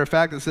 As a matter of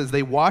fact, it says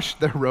they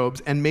washed their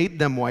robes and made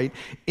them white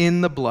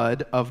in the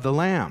blood of the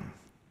Lamb.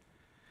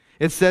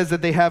 It says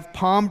that they have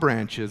palm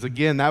branches.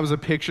 Again, that was a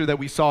picture that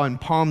we saw in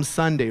Palm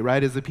Sunday,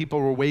 right? As the people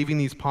were waving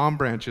these palm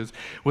branches,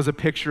 was a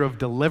picture of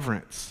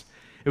deliverance.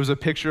 It was a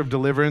picture of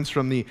deliverance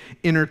from the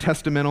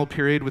intertestamental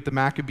period with the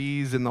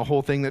Maccabees and the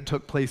whole thing that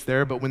took place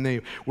there. But when they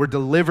were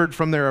delivered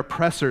from their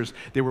oppressors,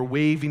 they were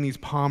waving these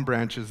palm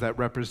branches that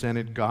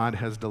represented God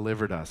has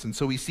delivered us. And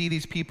so we see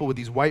these people with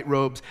these white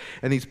robes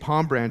and these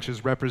palm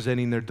branches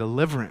representing their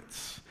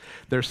deliverance,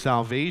 their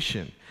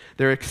salvation.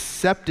 They're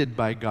accepted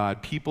by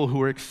God, people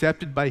who are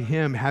accepted by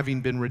Him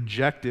having been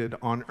rejected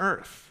on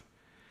earth.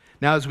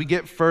 Now, as we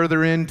get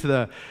further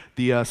into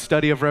the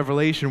study of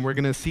Revelation, we're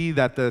going to see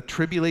that the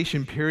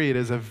tribulation period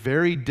is a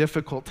very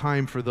difficult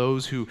time for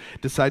those who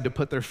decide to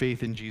put their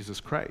faith in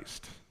Jesus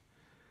Christ.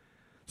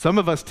 Some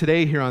of us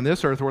today here on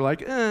this earth, we're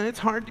like, it's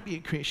hard to be a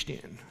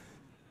Christian.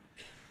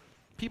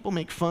 People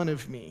make fun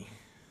of me.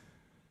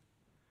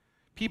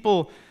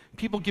 People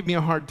give me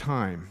a hard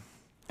time.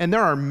 And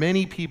there are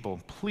many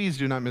people, please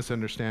do not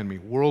misunderstand me,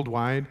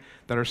 worldwide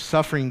that are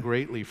suffering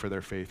greatly for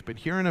their faith. But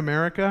here in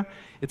America,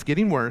 it's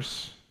getting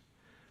worse,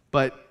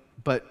 but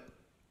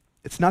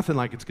it's nothing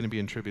like it's going to be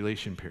in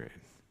tribulation period.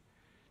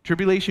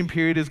 Tribulation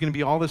period is going to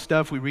be all the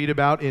stuff we read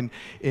about in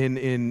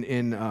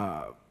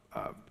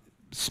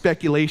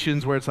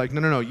speculations where it's like,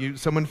 no,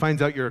 someone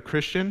finds out you're a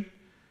Christian,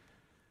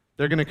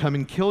 they're going to come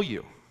and kill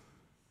you.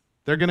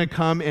 They're going to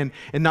come and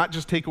not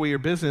just take away your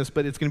business,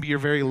 but it's going to be your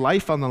very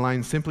life on the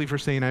line simply for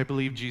saying, I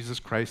believe Jesus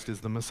Christ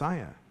is the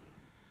Messiah.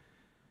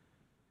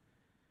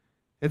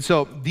 And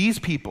so these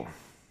people,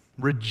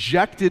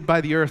 rejected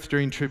by the earth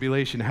during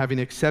tribulation, having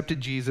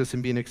accepted Jesus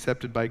and being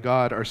accepted by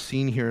God, are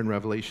seen here in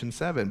Revelation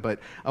 7. But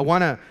I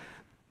want to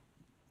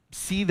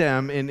see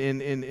them and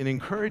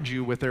encourage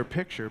you with their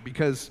picture,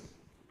 because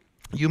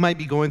you might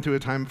be going through a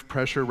time of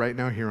pressure right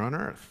now here on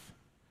earth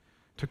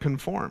to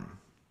conform.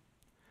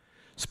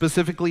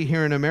 Specifically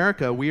here in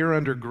America, we are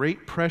under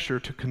great pressure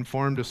to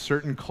conform to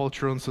certain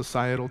cultural and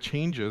societal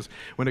changes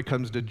when it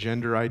comes to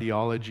gender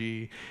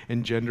ideology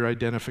and gender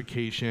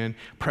identification.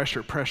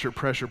 Pressure.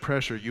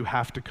 You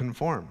have to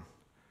conform.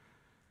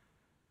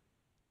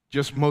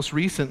 Just most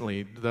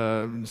recently,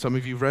 some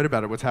of you have read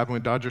about it, what's happened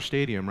with Dodger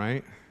Stadium,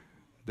 right?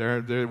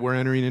 We're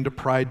entering into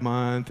Pride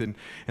Month, and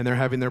they're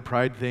having their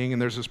Pride thing,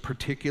 and there's this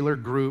particular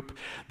group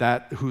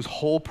whose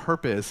whole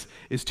purpose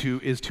is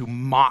to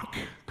mock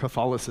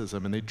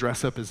Catholicism, and they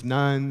dress up as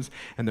nuns,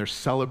 and they're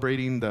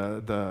celebrating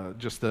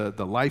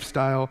the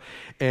lifestyle.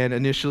 And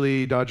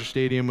initially, Dodger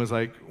Stadium was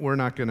like, we're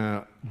not going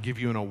to give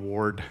you an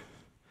award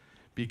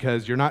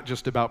because you're not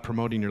just about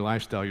promoting your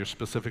lifestyle, you're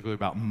specifically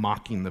about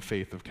mocking the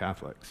faith of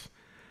Catholics.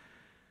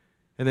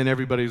 And then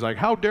everybody's like,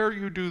 how dare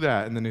you do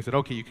that? And then they said,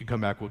 okay, you can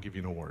come back, we'll give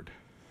you an award.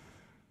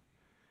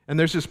 And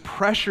there's this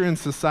pressure in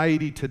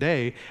society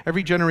today.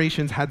 Every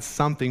generation's had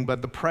something,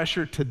 but the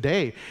pressure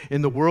today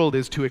in the world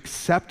is to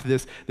accept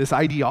this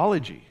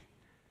ideology.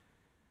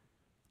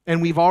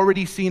 And we've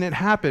already seen it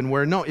happen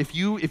where, no, if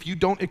you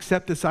don't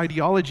accept this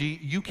ideology,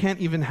 you can't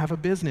even have a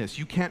business.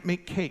 You can't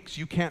make cakes.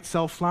 You can't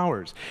sell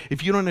flowers.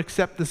 If you don't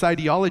accept this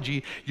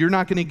ideology, you're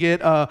not going to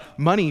get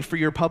money for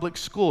your public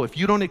school. If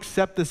you don't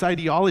accept this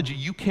ideology,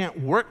 you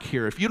can't work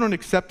here. If you don't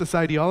accept this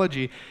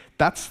ideology,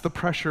 that's the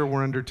pressure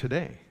we're under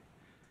today.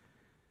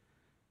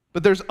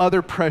 But there's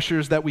other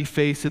pressures that we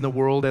face in the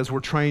world as we're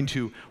trying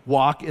to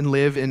walk and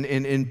live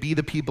and be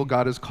the people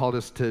God has called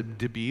us to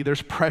be.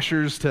 There's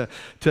pressures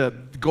to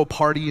go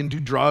party and do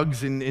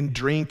drugs and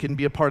drink and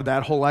be a part of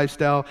that whole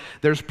lifestyle.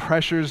 There's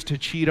pressures to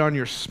cheat on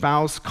your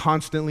spouse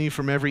constantly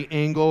from every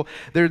angle.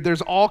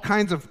 There's all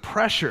kinds of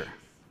pressure.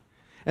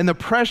 And the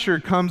pressure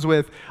comes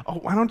with, oh,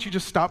 why don't you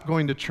just stop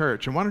going to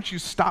church? And why don't you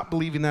stop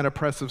believing that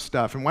oppressive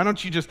stuff? And why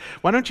don't you just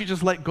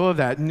let go of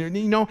that?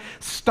 And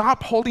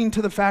stop holding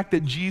to the fact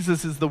that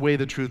Jesus is the way,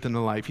 the truth, and the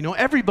life.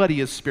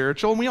 Everybody is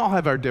spiritual, and we all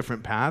have our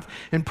different path.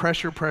 And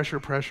pressure.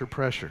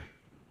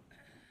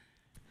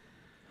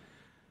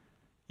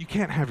 You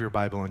can't have your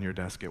Bible on your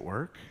desk at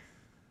work.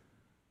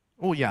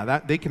 Oh yeah,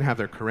 they can have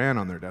their Quran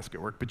on their desk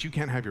at work, but you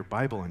can't have your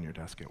Bible on your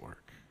desk at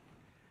work.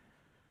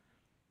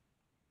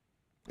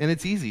 And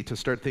it's easy to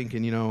start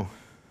thinking,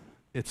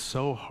 it's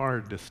so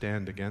hard to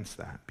stand against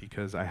that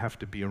because I have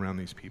to be around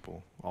these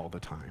people all the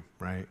time,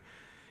 right?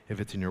 If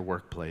it's in your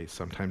workplace,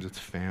 sometimes it's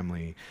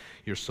family,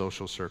 your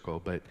social circle.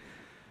 But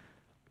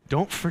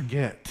don't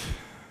forget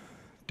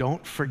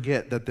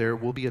that there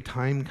will be a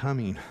time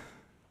coming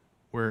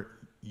where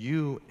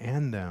you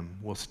and them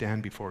will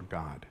stand before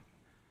God.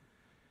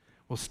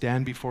 Will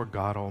stand before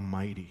God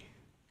Almighty.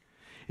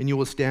 And you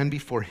will stand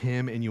before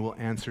Him and you will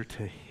answer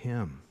to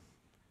Him.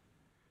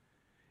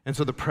 And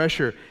so the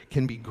pressure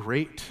can be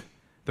great.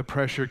 The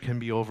pressure can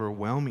be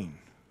overwhelming.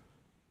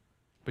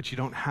 But you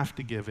don't have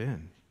to give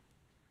in.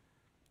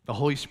 The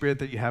Holy Spirit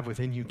that you have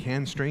within you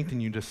can strengthen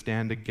you to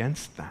stand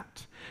against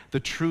that. The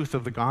truth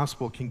of the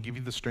gospel can give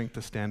you the strength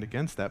to stand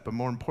against that. But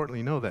more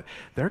importantly, know that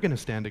they're going to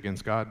stand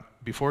against God,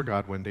 before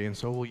God one day, and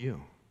so will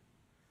you.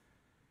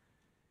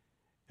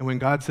 And when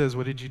God says,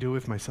 "What did you do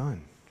with my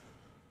son?"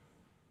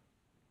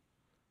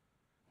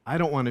 I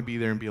don't want to be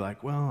there and be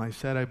like, well, I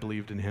said I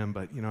believed in him,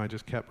 but I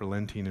just kept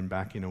relenting and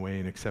backing away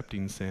and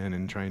accepting sin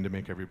and trying to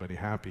make everybody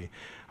happy.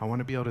 I want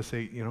to be able to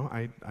say,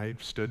 I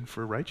stood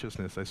for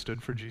righteousness. I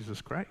stood for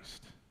Jesus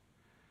Christ.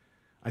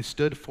 I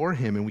stood for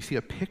him, and we see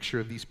a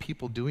picture of these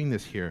people doing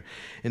this here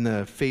in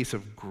the face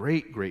of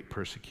great, great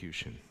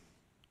persecution.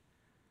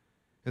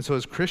 And so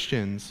as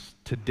Christians,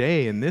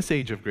 today, in this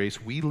age of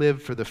grace, we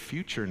live for the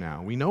future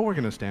now. We know we're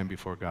going to stand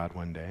before God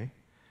one day.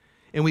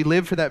 And we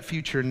live for that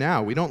future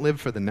now. We don't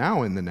live for the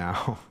now in the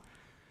now.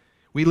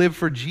 We live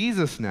for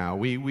Jesus now.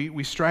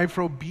 We strive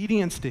for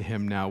obedience to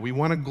him now. We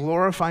want to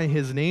glorify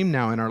his name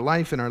now in our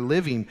life and our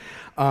living.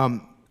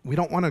 We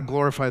don't want to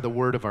glorify the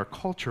word of our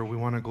culture. We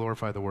want to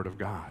glorify the word of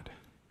God.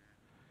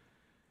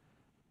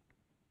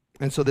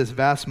 And so this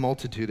vast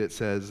multitude, it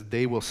says,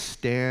 they will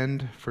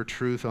stand for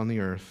truth on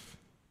the earth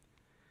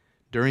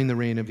during the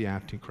reign of the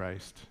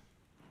Antichrist,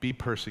 be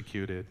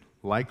persecuted,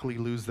 likely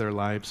lose their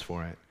lives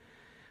for it.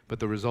 But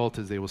the result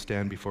is they will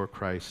stand before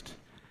Christ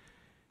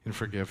in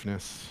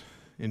forgiveness,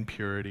 in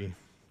purity,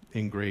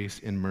 in grace,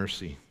 in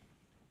mercy,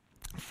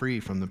 free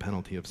from the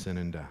penalty of sin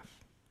and death.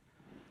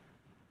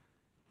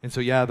 And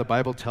so, the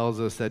Bible tells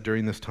us that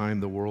during this time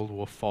the world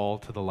will fall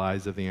to the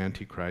lies of the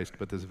Antichrist,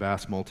 but this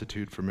vast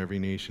multitude from every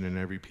nation and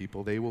every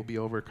people, they will be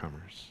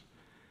overcomers.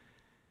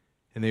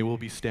 And they will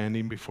be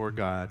standing before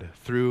God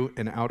through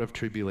and out of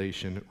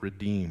tribulation,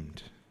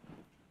 redeemed.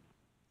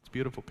 It's a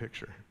beautiful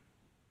picture.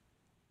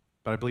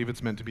 But I believe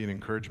it's meant to be an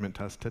encouragement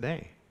to us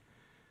today.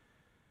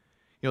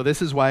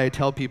 This is why I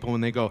tell people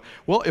when they go,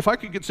 well, if I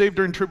could get saved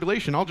during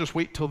tribulation, I'll just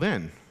wait till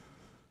then.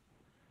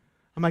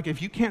 I'm like,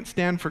 if you can't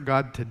stand for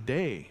God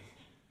today,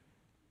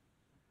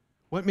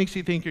 what makes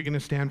you think you're going to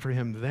stand for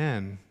him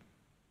then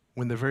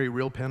when the very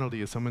real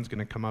penalty is someone's going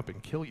to come up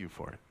and kill you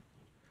for it?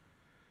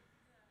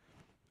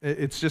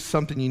 It's just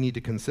something you need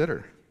to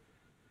consider.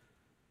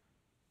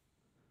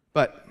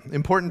 But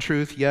important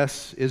truth,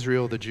 yes,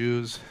 Israel, the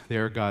Jews, they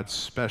are God's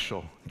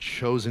special,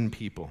 chosen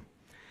people.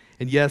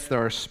 And yes, there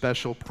are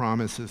special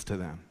promises to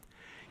them.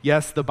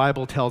 Yes, the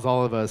Bible tells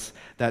all of us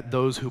that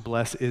those who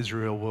bless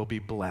Israel will be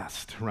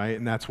blessed, right?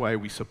 And that's why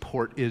we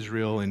support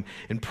Israel and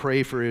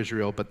pray for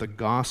Israel. But the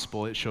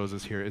gospel, it shows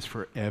us here, is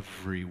for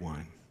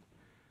everyone.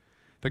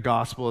 The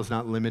gospel is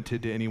not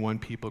limited to any one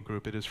people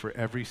group. It is for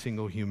every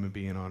single human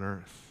being on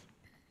earth.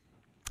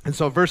 And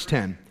so verse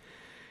 10,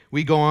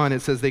 we go on,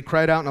 it says, they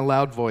cried out in a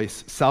loud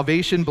voice,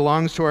 salvation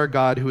belongs to our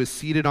God who is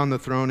seated on the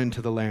throne and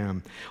to the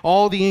Lamb.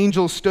 All the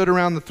angels stood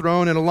around the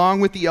throne, and along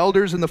with the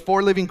elders and the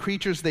four living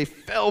creatures, they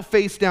fell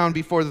face down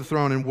before the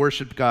throne and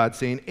worshiped God,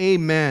 saying,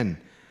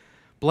 Amen.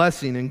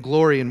 Blessing and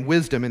glory and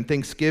wisdom and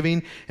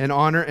thanksgiving and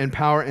honor and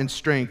power and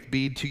strength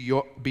be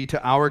to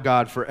our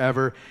God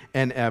forever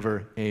and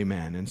ever.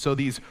 Amen. And so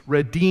these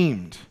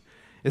redeemed,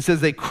 it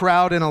says they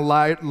cried in a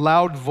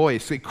loud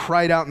voice. They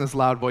cried out in this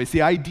loud voice.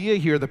 The idea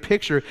here, the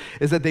picture,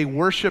 is that they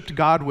worshiped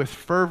God with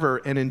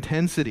fervor and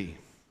intensity.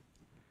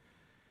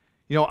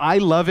 I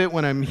love it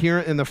when I'm here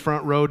in the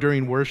front row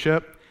during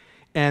worship,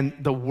 and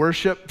the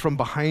worship from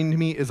behind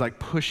me is like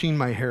pushing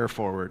my hair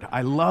forward.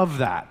 I love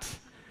that.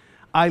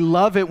 I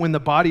love it when the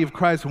body of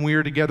Christ, when we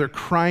are together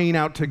crying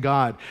out to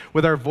God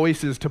with our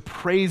voices to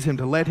praise him,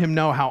 to let him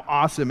know how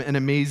awesome and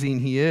amazing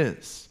he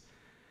is.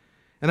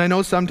 And I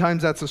know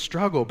sometimes that's a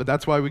struggle, but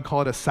that's why we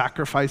call it a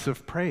sacrifice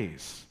of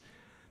praise.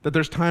 That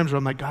there's times where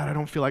I'm like, God, I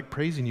don't feel like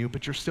praising you,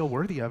 but you're still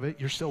worthy of it.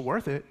 You're still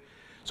worth it.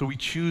 So we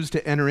choose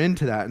to enter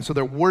into that. And so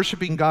they're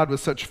worshiping God with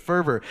such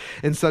fervor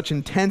and such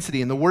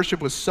intensity. And the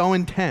worship was so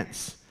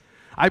intense.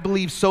 I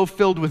believe so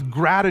filled with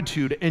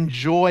gratitude and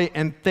joy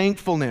and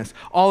thankfulness.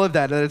 All of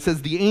that. That it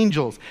says the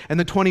angels and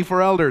the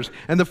 24 elders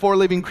and the 4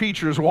 living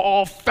creatures will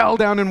all fell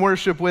down in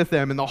worship with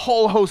them. And the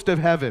whole host of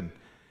heaven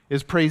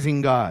is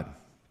praising God.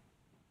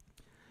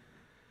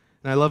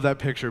 And I love that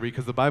picture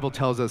because the Bible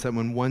tells us that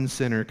when one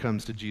sinner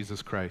comes to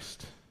Jesus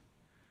Christ,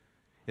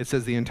 it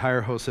says the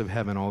entire host of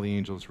heaven, all the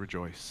angels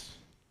rejoice.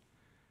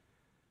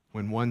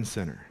 When one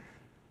sinner.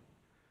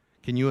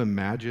 Can you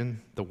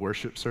imagine the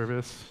worship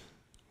service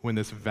when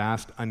this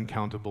vast,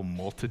 uncountable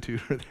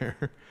multitude are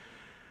there?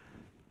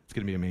 It's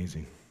going to be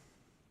amazing.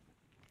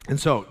 And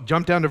so,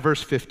 jump down to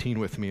verse 15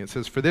 with me. It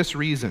says, for this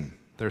reason,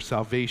 their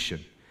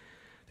salvation.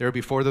 They are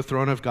before the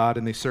throne of God,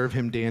 and they serve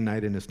him day and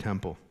night in his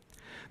temple.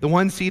 The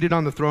one seated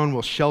on the throne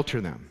will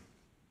shelter them.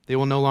 They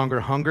will no longer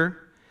hunger.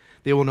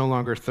 They will no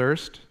longer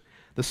thirst.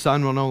 The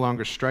sun will no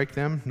longer strike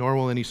them, nor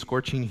will any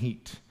scorching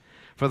heat.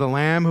 For the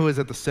Lamb who is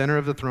at the center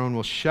of the throne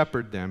will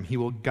shepherd them. He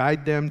will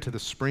guide them to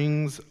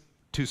springs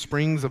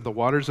of the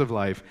waters of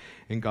life,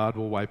 and God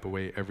will wipe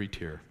away every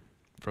tear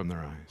from their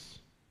eyes.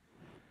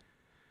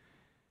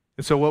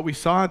 And so what we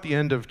saw at the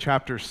end of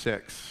chapter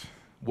 6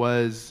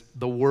 was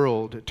the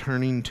world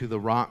turning to the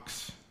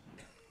rocks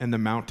and the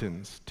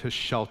mountains to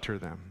shelter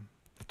them,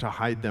 to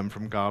hide them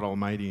from God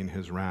Almighty and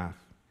his wrath.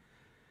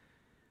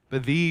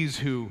 But these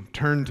who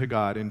turn to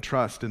God in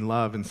trust and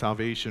love and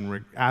salvation,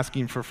 were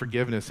asking for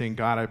forgiveness, saying,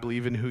 God, I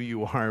believe in who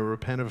you are, I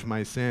repent of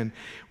my sin.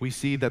 We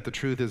see that the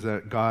truth is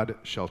that God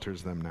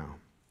shelters them now.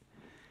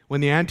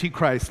 When the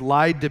Antichrist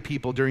lied to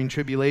people during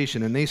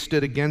tribulation and they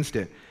stood against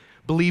it,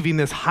 believing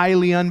this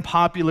highly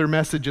unpopular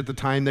message at the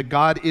time that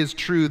God is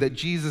true, that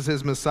Jesus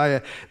is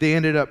Messiah, they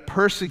ended up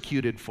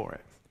persecuted for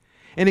it.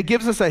 And it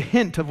gives us a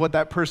hint of what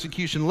that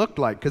persecution looked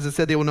like, because it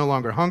said they will no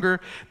longer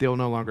hunger, they will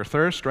no longer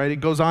thirst, right? It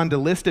goes on to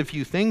list a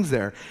few things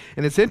there.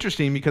 And it's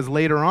interesting because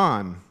later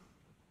on,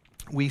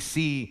 we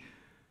see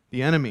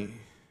the enemy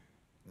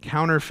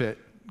counterfeit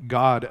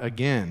God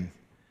again,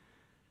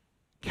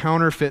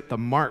 counterfeit the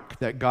mark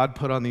that God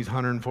put on these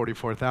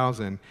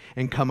 144,000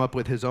 and come up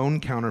with his own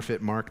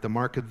counterfeit mark, the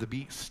mark of the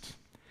beast.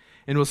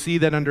 And we'll see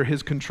that under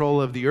his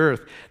control of the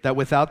earth, that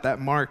without that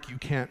mark, you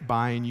can't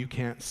buy and you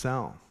can't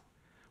sell.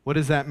 What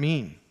does that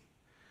mean?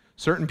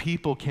 Certain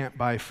people can't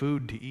buy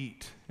food to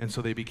eat, and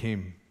so they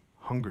became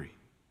hungry.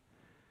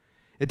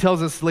 It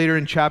tells us later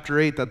in chapter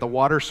 8 that the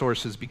water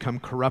sources become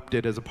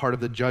corrupted as a part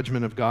of the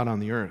judgment of God on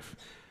the earth.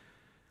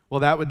 Well,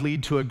 that would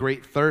lead to a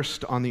great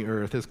thirst on the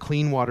earth as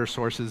clean water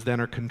sources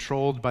then are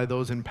controlled by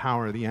those in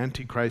power, the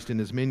Antichrist and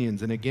his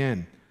minions. And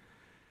again,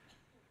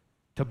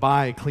 to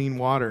buy clean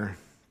water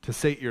to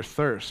sate your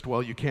thirst,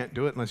 well, you can't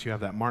do it unless you have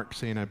that mark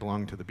saying I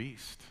belong to the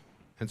beast.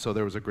 And so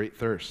there was a great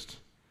thirst.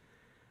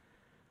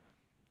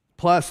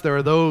 Plus, there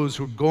are those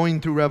who are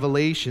going through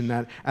Revelation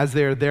that as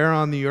they're there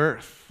on the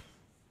earth,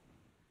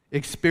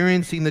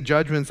 experiencing the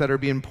judgments that are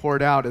being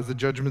poured out as the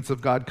judgments of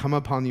God come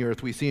upon the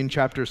earth. We see in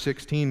chapter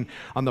 16,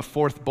 on the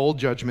 4th bowl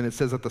judgment, it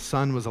says that the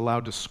sun was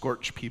allowed to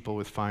scorch people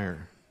with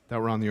fire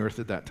that were on the earth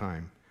at that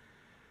time.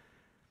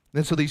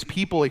 And so these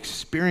people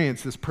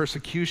experienced this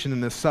persecution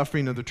and this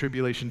suffering of the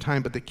tribulation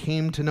time, but they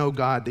came to know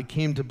God, they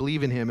came to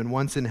believe in him, and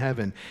once in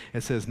heaven,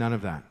 it says none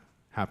of that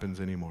happens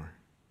anymore.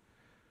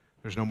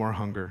 There's no more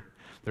hunger.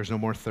 There's no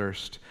more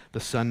thirst. The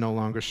sun no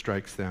longer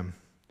strikes them.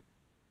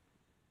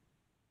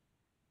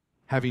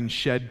 Having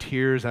shed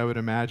tears, I would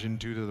imagine,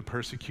 due to the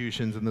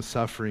persecutions and the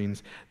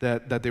sufferings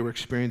that they were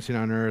experiencing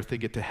on earth, they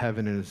get to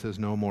heaven and it says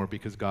no more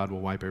because God will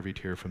wipe every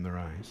tear from their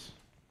eyes.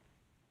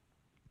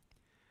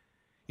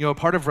 You know, a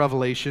part of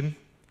Revelation,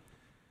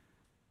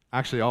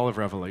 actually all of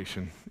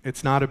Revelation,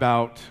 it's not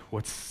about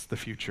what's the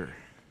future.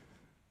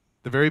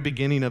 The very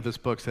beginning of this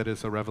book said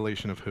it's a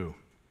revelation of who?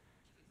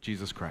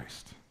 Jesus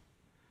Christ.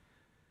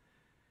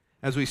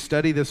 As we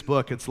study this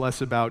book, it's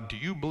less about, do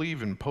you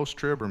believe in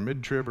post-trib or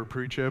mid-trib or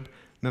pre-trib?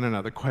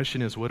 No. The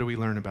question is, what do we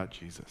learn about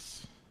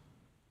Jesus?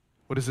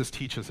 What does this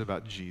teach us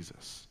about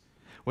Jesus?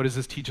 What does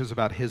this teach us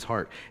about his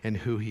heart and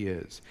who he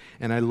is?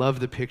 And I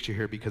love the picture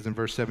here because in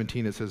verse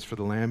 17 it says, for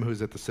the Lamb who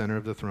is at the center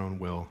of the throne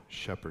will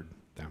shepherd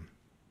them.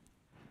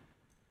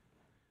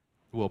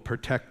 Will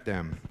protect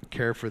them,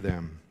 care for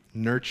them,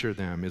 nurture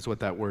them is what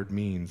that word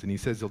means. And he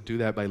says he'll do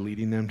that by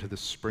leading them to the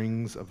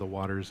springs of the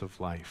waters of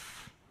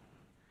life.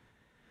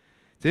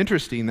 It's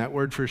interesting, that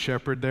word for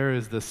shepherd there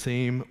is the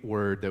same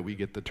word that we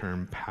get the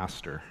term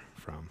pastor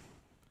from.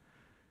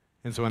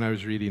 And so when I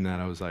was reading that,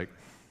 I was like,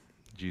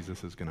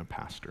 Jesus is going to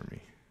pastor me.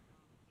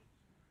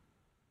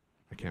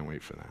 I can't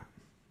wait for that.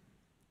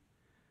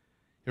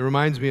 It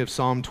reminds me of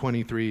Psalm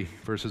 23,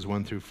 verses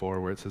 1 through 4,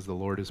 where it says, the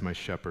Lord is my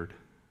shepherd.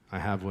 I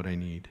have what I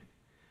need.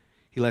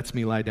 He lets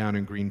me lie down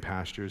in green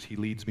pastures. He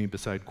leads me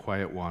beside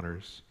quiet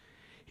waters.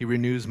 He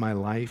renews my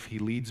life. He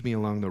leads me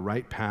along the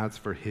right paths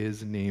for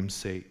his name's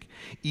sake.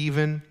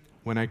 Even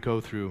when I go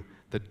through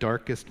the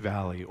darkest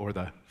valley or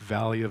the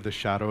valley of the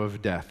shadow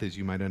of death, as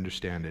you might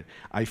understand it,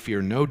 I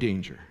fear no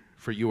danger,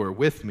 for you are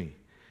with me.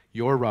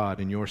 Your rod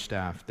and your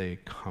staff, they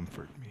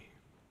comfort me.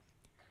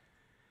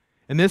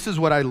 And this is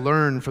what I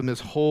learned from this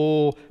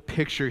whole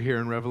picture here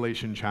in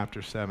Revelation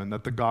chapter 7,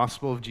 that the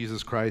gospel of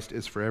Jesus Christ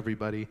is for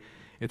everybody.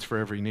 It's for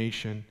every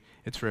nation.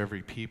 It's for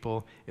every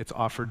people. It's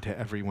offered to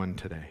everyone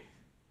today.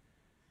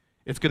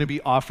 It's going to be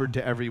offered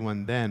to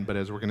everyone then, but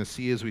as we're going to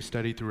see as we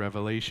study through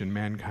Revelation,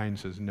 mankind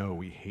says, no,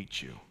 we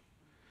hate you.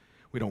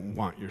 We don't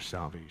want your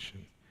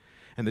salvation.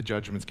 And the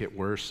judgments get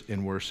worse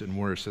and worse and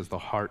worse as the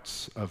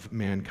hearts of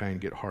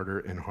mankind get harder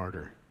and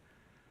harder.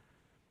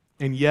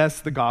 And yes,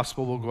 the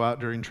gospel will go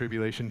out during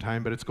tribulation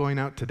time, but it's going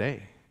out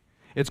today.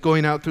 It's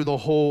going out through the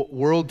whole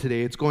world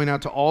today. It's going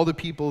out to all the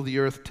people of the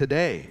earth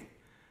today.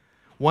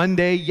 One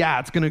day, yeah,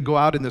 it's going to go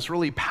out in this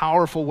really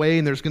powerful way,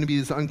 and there's going to be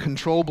this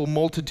uncontrollable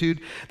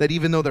multitude that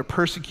even though they're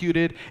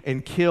persecuted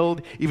and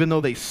killed, even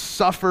though they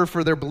suffer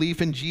for their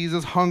belief in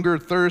Jesus, hunger,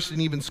 thirst,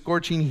 and even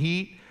scorching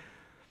heat,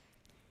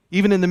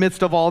 even in the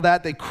midst of all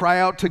that, they cry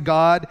out to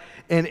God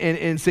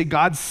and say,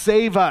 God,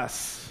 save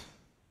us.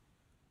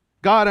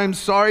 God, I'm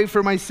sorry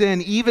for my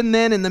sin. Even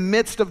then, in the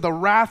midst of the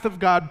wrath of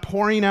God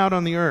pouring out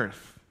on the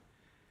earth,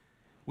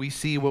 we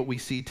see what we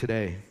see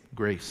today: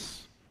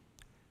 grace,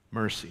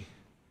 mercy,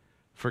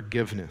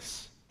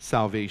 forgiveness,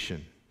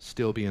 salvation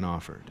still being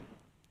offered.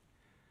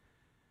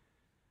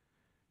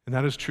 And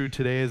that is true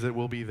today as it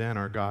will be then.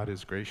 Our God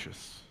is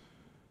gracious.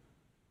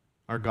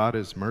 Our God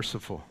is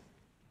merciful.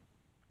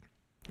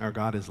 Our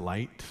God is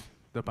light,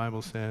 the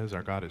Bible says.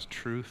 Our God is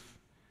truth.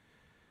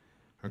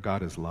 Our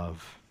God is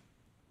love.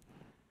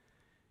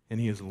 And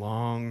he is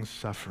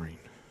long-suffering.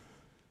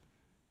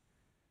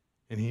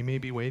 And he may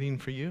be waiting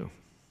for you.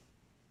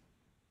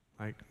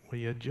 Like, will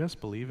you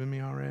just believe in me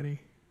already?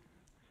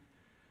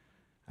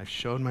 I've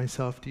showed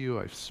myself to you.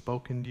 I've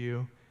spoken to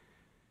you.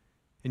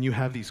 And you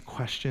have these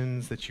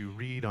questions that you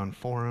read on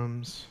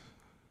forums.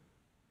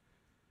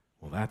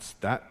 Well,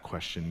 that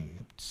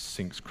question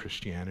sinks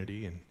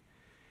Christianity,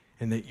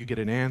 and that you get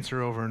an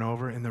answer over and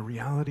over. And the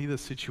reality of the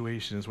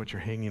situation is what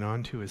you're hanging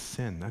on to is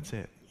sin. That's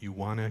it. You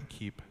want to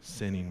keep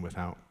sinning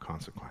without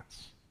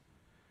consequence.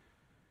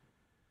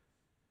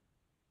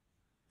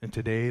 And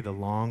today, the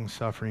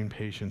long-suffering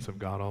patience of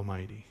God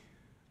Almighty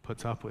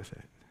puts up with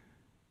it.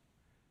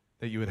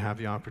 That you would have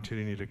the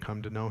opportunity to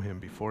come to know him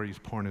before he's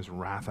pouring his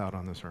wrath out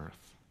on this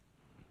earth.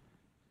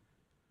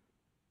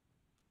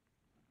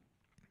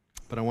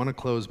 But I want to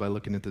close by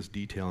looking at this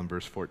detail in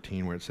verse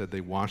 14 where it said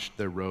they washed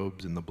their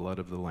robes in the blood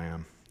of the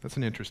Lamb. That's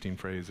an interesting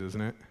phrase,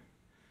 isn't it?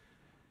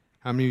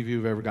 How many of you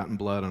have ever gotten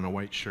blood on a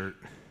white shirt?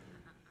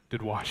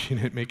 Did washing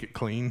it make it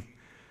clean?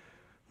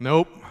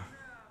 Nope.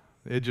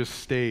 It just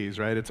stays,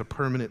 right? It's a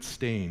permanent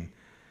stain.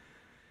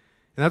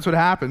 And that's what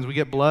happens. We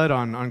get blood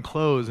on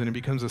clothes and it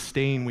becomes a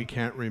stain we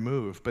can't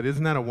remove. But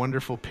isn't that a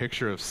wonderful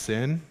picture of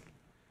sin?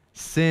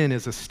 Sin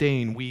is a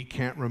stain we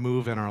can't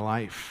remove in our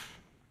life.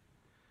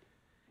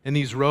 And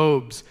these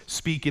robes,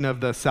 speaking of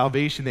the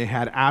salvation they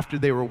had after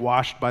they were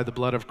washed by the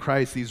blood of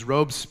Christ, these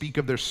robes speak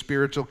of their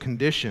spiritual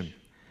condition.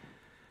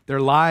 Their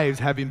lives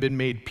having been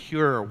made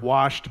pure,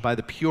 washed by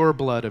the pure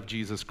blood of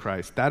Jesus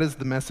Christ. That is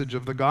the message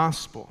of the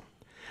gospel.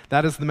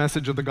 That is the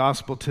message of the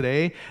gospel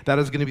today. That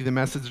is going to be the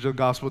message of the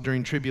gospel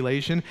during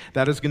tribulation.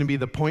 That is going to be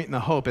the point and the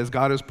hope as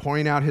God is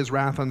pouring out his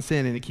wrath on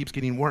sin, and it keeps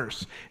getting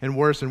worse and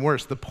worse and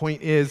worse. The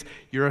point is,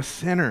 you're a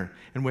sinner,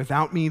 and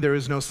without me there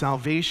is no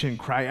salvation.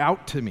 Cry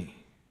out to me.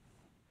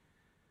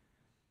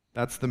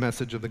 That's the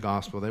message of the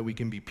gospel, that we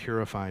can be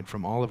purified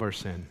from all of our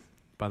sin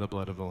by the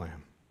blood of the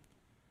Lamb.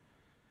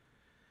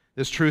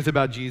 This truth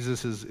about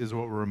Jesus is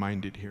what we're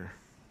reminded here.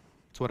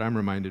 It's what I'm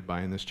reminded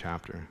by in this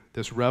chapter.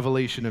 This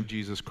revelation of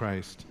Jesus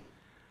Christ,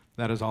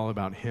 that is all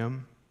about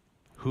him,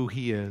 who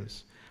he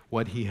is,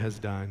 what he has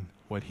done,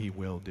 what he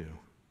will do.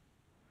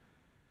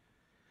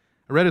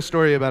 I read a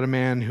story about a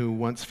man who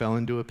once fell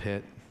into a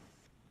pit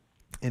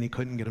and he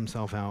couldn't get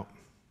himself out.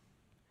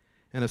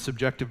 And a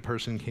subjective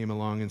person came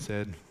along and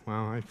said,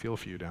 well, I feel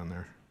for you down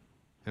there,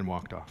 and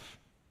walked off.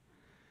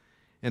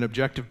 An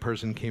objective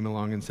person came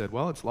along and said,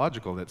 well, it's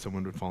logical that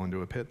someone would fall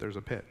into a pit. There's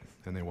a pit.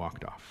 And they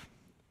walked off.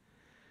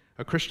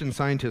 A Christian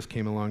scientist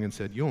came along and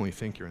said, you only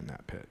think you're in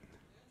that pit.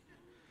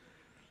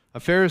 A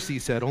Pharisee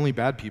said, only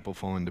bad people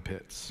fall into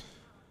pits.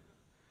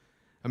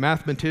 A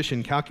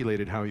mathematician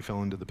calculated how he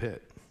fell into the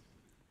pit.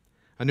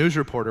 A news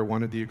reporter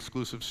wanted the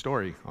exclusive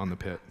story on the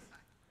pit.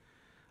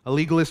 A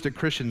legalistic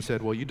Christian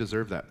said, well, you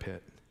deserve that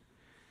pit.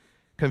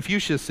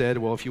 Confucius said,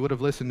 well, if you would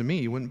have listened to me,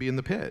 you wouldn't be in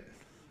the pit.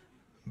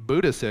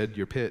 Buddha said,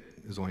 your pit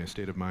is only a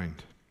state of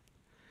mind.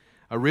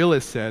 A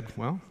realist said,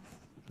 well,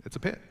 it's a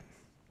pit.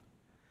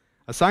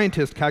 A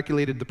scientist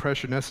calculated the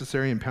pressure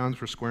necessary in pounds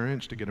per square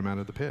inch to get him out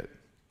of the pit.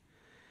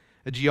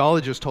 A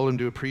geologist told him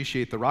to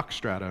appreciate the rock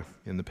strata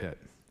in the pit.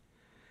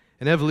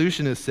 An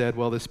evolutionist said,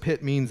 well, this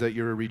pit means that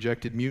you're a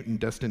rejected mutant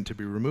destined to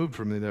be removed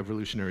from the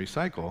evolutionary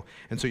cycle,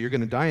 and so you're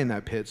going to die in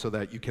that pit so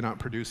that you cannot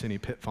produce any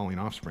pit-falling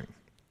offspring.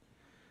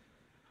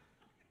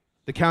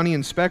 The county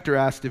inspector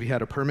asked if he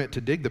had a permit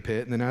to dig the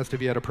pit, and then asked if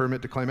he had a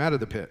permit to climb out of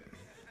the pit.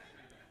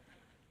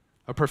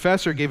 A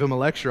professor gave him a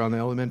lecture on the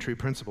elementary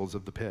principles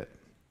of the pit.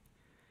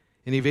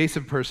 An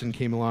evasive person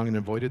came along and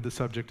avoided the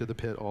subject of the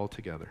pit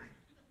altogether.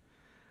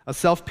 A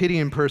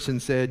self-pitying person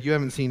said, "You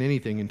haven't seen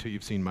anything until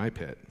you've seen my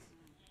pit."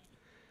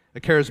 A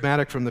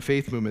charismatic from the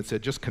faith movement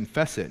said, "Just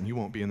confess it and you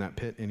won't be in that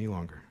pit any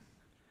longer."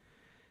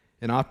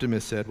 An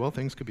optimist said, "Well,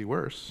 things could be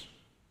worse."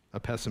 A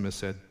pessimist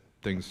said,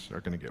 "Things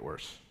are going to get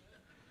worse."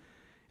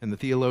 And the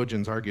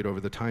theologians argued over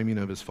the timing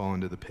of his fall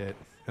into the pit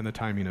and the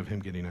timing of him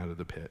getting out of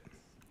the pit.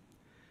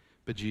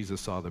 But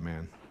Jesus saw the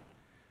man,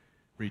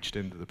 reached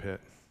into the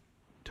pit,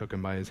 took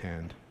him by his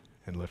hand,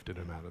 and lifted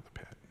him out of the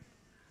pit.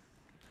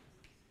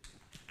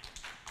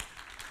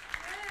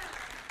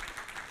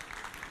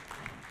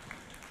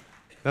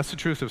 That's the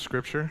truth of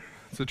Scripture.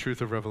 It's the truth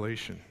of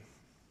Revelation.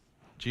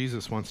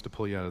 Jesus wants to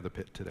pull you out of the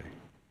pit today.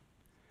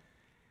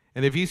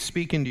 And if he's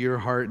speaking to your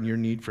heart and your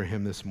need for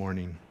him this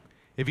morning,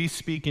 if he's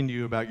speaking to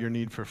you about your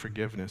need for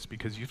forgiveness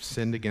because you've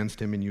sinned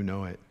against him and you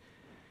know it,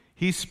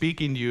 he's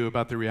speaking to you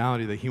about the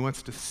reality that he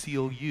wants to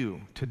seal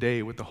you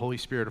today with the Holy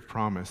Spirit of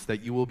promise,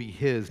 that you will be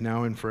his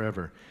now and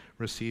forever.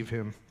 Receive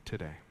him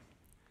today.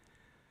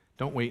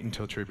 Don't wait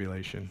until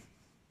tribulation,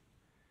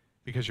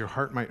 because your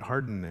heart might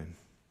harden then.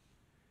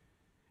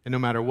 And no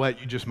matter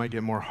what, you just might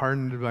get more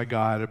hardened by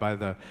God, by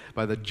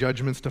the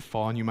judgments to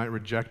fall, and you might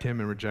reject him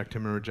and reject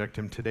him and reject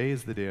him. Today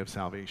is the day of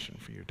salvation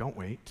for you. Don't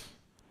wait.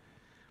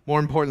 More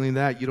importantly than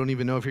that, you don't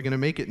even know if you're going to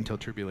make it until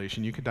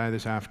tribulation. You could die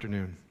this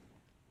afternoon.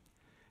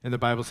 And the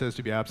Bible says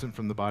to be absent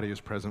from the body is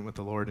present with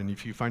the Lord. And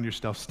if you find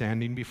yourself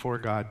standing before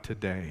God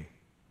today,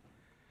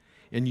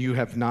 and you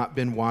have not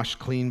been washed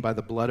clean by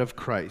the blood of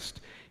Christ,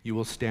 you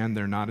will stand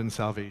there not in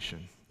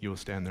salvation. You will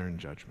stand there in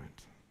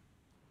judgment.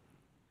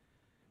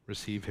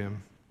 Receive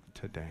him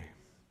today.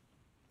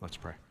 Let's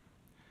pray.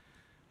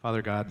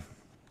 Father God,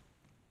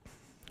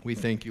 we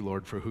thank you,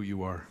 Lord, for who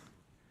you are.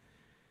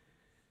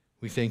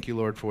 We thank you,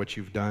 Lord, for what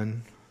you've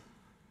done.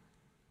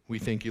 We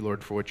thank you,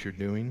 Lord, for what you're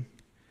doing.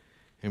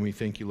 And we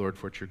thank you, Lord,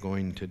 for what you're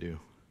going to do.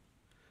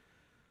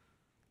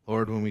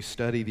 Lord, when we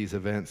study these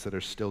events that are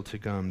still to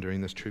come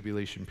during this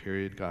tribulation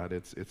period, God,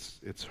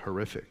 it's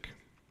horrific.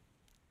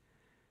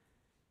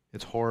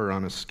 It's horror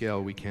on a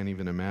scale we can't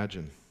even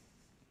imagine.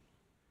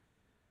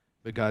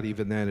 But God,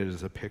 even then, it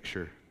is a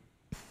picture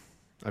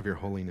of your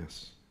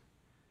holiness.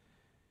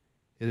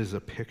 It is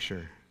a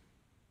picture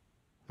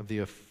of the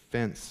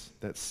offense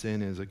that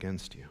sin is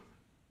against you.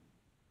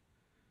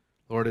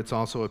 Lord, it's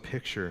also a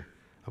picture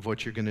of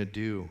what you're going to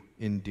do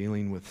in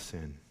dealing with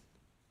sin.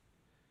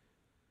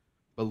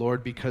 But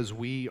Lord, because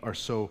we are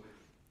so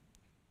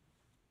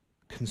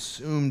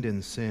consumed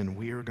in sin,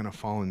 we are going to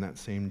fall in that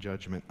same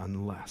judgment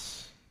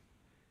unless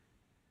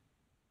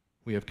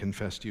we have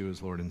confessed you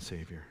as Lord and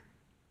Savior.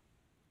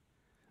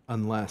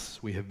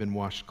 Unless we have been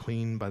washed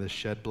clean by the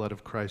shed blood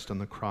of Christ on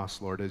the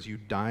cross, Lord, as you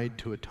died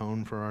to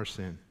atone for our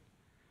sin.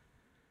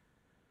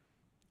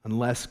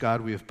 Unless,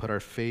 God, we have put our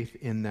faith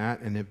in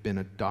that and have been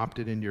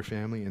adopted into your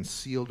family and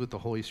sealed with the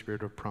Holy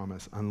Spirit of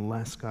promise,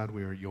 unless, God,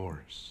 we are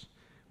yours,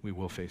 we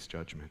will face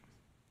judgment.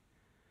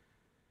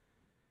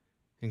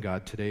 And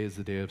God, today is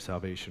the day of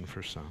salvation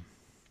for some.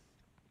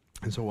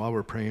 And so while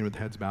we're praying with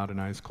heads bowed and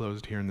eyes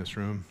closed here in this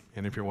room,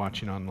 and if you're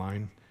watching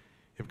online,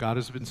 if God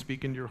has been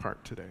speaking to your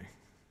heart today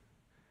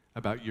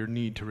about your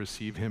need to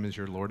receive him as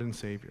your Lord and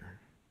Savior,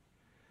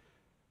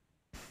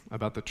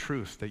 about the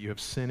truth that you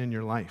have sin in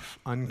your life,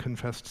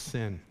 unconfessed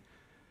sin,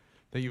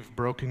 that you've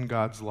broken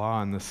God's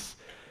law, and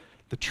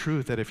the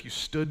truth that if you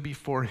stood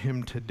before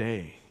him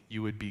today,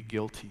 you would be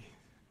guilty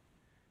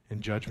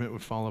and judgment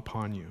would fall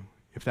upon you.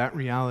 If that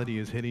reality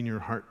is hitting your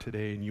heart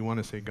today and you want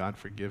to say, God,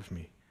 forgive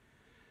me,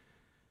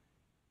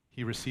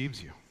 he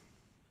receives you.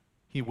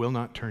 He will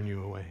not turn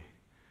you away.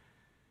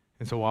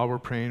 And so while we're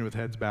praying with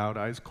heads bowed,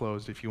 eyes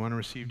closed, if you want to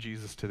receive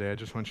Jesus today, I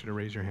just want you to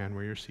raise your hand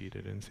where you're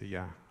seated and say,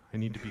 yeah, I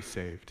need to be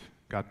saved.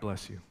 God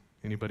bless you.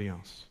 Anybody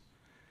else?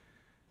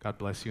 God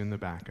bless you in the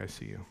back. I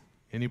see you.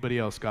 Anybody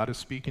else? God is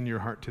speaking to your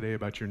heart today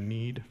about your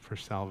need for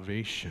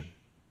salvation.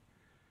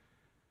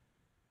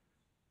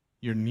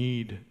 Your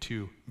need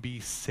to be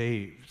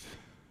saved.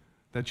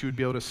 That you would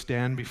be able to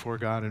stand before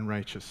God in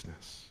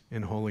righteousness,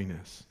 in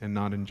holiness, and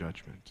not in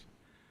judgment.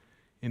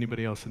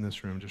 Anybody else in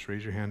this room? Just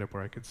raise your hand up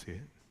where I could see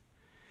it.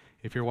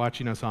 If you're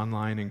watching us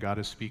online and God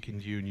is speaking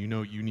to you and you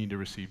know you need to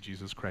receive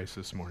Jesus Christ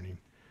this morning,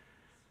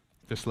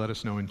 just let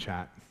us know in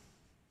chat.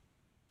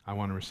 I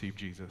want to receive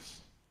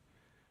Jesus.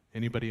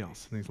 Anybody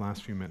else in these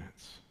last few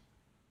minutes?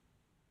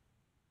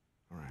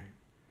 All right.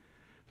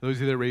 For those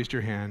of you that raised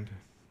your hand,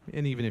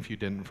 and even if you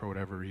didn't for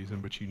whatever reason,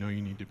 but you know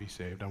you need to be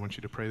saved, I want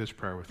you to pray this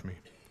prayer with me.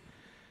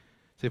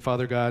 Say,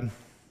 Father God,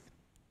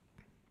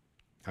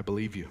 I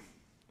believe you.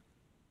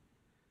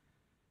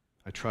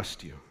 I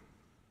trust you.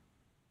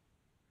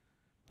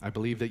 I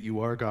believe that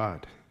you are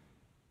God.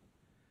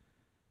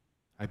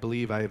 I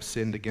believe I have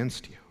sinned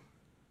against you.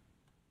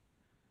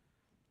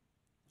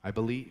 I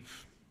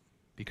believe,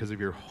 because of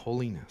your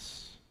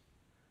holiness,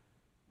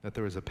 that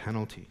there is a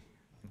penalty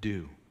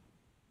due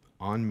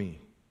on me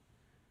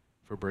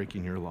for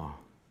breaking your law.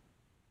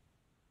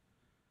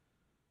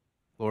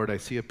 Lord, I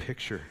see a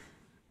picture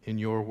in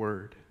your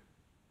word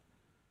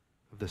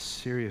of the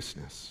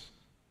seriousness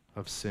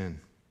of sin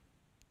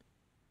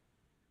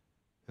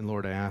And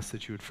Lord, I ask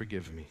that you would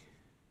forgive me.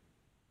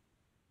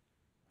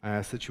 I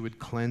ask that you would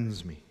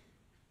cleanse me.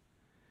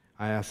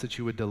 I ask that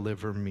you would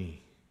deliver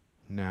me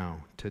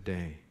now,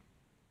 today,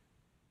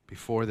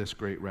 before this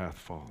great wrath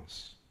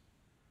falls,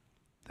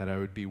 that I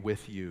would be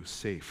with you,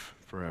 safe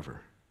forever.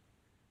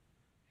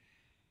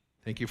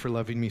 Thank you for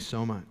loving me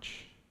so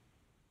much,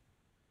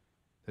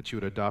 that you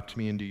would adopt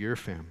me into your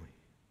family,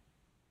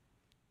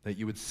 that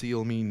you would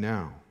seal me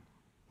now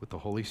with the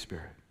Holy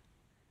Spirit,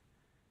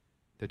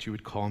 that you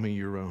would call me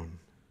your own,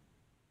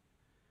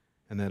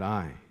 and that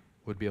I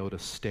would be able to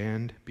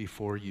stand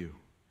before you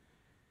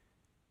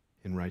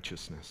in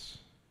righteousness.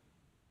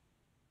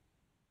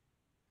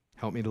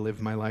 Help me to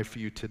live my life for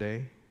you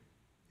today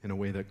in a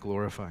way that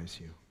glorifies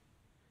you.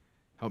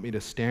 Help me to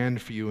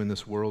stand for you in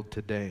this world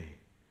today,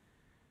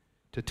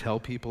 to tell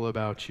people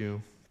about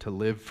you, to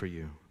live for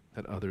you,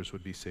 that others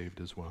would be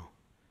saved as well.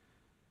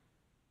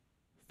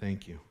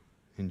 Thank you.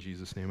 In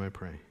Jesus' name I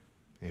pray.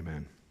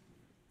 Amen.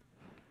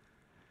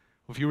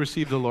 Well, if you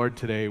received the Lord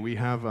today, we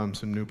have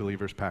some new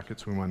believers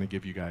packets we want to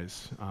give you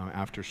guys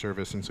after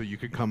service. And so you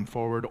could come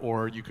forward,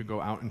 or you could go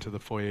out into the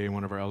foyer.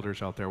 One of our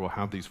elders out there will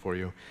have these for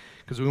you,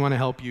 because we want to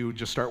help you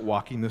just start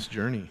walking this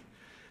journey,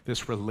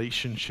 this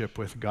relationship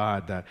with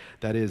God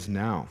that is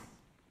now.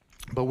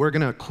 But we're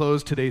going to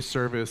close today's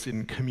service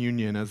in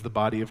communion as the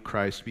body of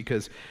Christ,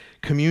 because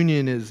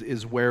communion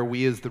is where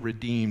we as the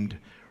redeemed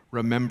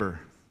remember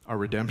our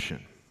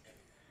redemption.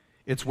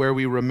 It's where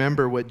we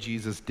remember what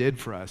Jesus did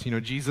for us. You know,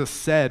 Jesus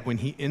said when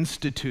he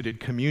instituted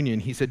communion,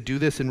 he said, "Do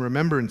this in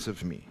remembrance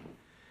of me.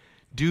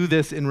 Do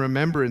this in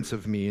remembrance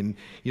of me." And,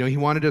 you know, he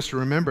wanted us to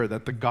remember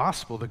that the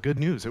gospel, the good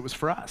news, it was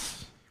for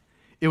us.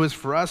 It was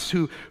for us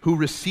who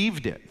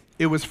received it.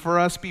 It was for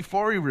us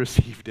before we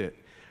received it.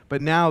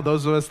 But now,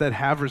 those of us that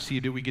have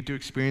received it, we get to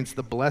experience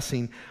the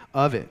blessing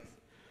of it.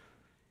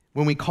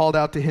 When we called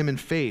out to him in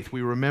faith,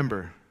 we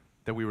remember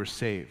that we were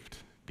saved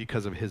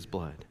because of his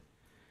blood.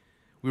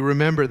 We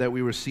remember that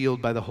we were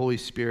sealed by the Holy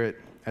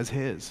Spirit as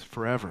his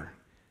forever,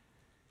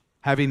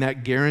 having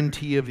that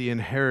guarantee of the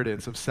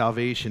inheritance of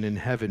salvation in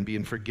heaven,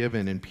 being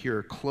forgiven and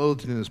pure,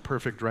 clothed in his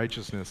perfect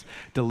righteousness,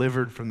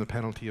 delivered from the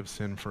penalty of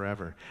sin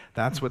forever.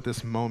 That's what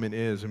this moment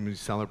is when we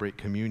celebrate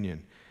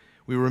communion.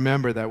 We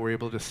remember that we're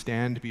able to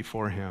stand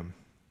before him,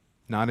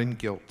 not in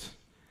guilt,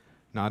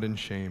 not in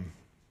shame,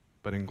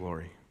 but in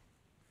glory.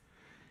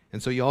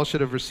 And so you all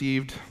should have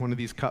received one of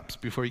these cups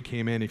before you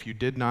came in. If you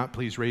did not,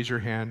 please raise your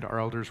hand. Our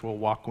elders will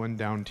walk one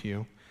down to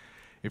you.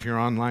 If you're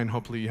online,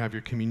 hopefully you have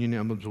your communion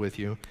emblems with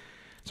you.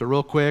 So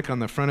real quick, on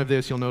the front of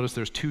this, you'll notice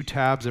there's two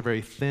tabs, a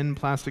very thin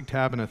plastic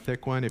tab and a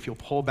thick one. If you'll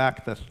pull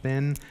back the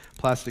thin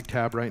plastic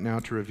tab right now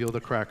to reveal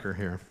the cracker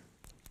here.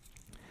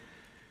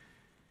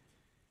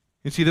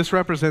 You see, this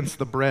represents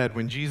the bread.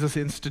 When Jesus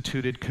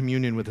instituted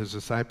communion with his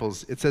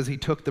disciples, it says he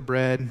took the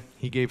bread,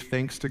 he gave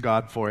thanks to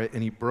God for it,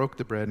 and he broke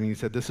the bread, and he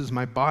said, "This is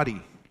my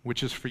body,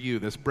 which is for you."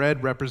 This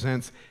bread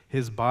represents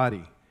his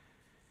body.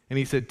 And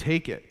he said,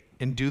 "Take it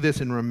and do this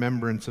in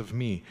remembrance of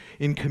me."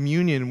 In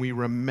communion, we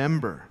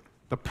remember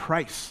the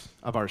price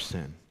of our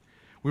sin.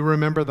 We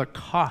remember the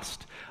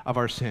cost of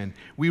our sin.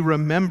 We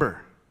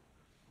remember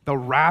the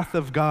wrath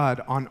of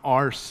God on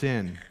our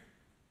sin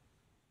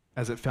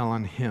as it fell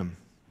on him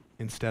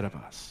instead of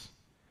us.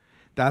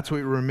 That's what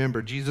we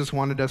remember. Jesus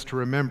wanted us to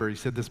remember. He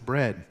said, "This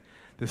bread,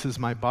 this is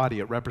my body.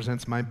 It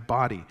represents my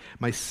body,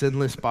 my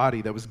sinless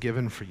body that was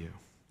given for you."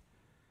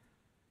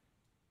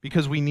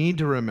 Because we need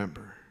to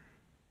remember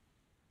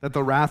that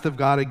the wrath of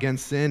God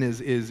against sin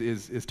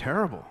is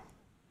terrible.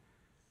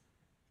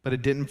 But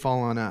it didn't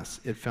fall on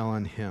us. It fell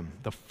on him.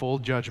 The full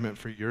judgment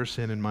for your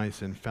sin and my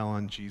sin fell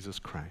on Jesus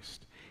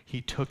Christ. He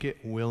took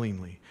it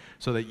willingly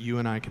so that you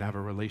and I could have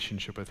a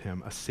relationship with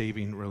him, a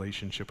saving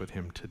relationship with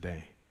him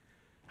today.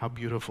 How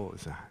beautiful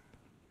is that?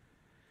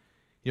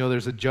 You know,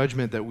 there's a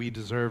judgment that we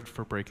deserved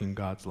for breaking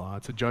God's law.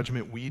 It's a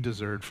judgment we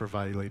deserved for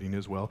violating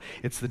his will.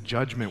 It's the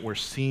judgment we're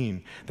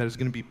seeing that is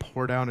going to be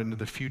poured out into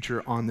the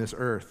future on this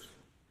earth.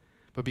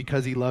 But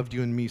because he loved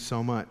you and me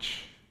so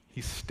much,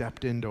 he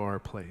stepped into our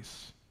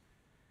place.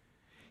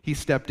 He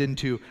stepped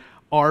into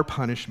our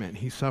punishment.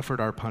 He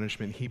suffered our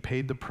punishment. He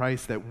paid the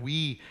price that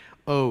we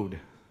owed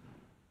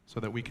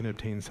so that we can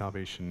obtain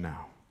salvation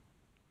now.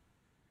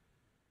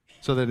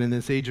 So that in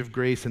this age of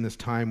grace, in this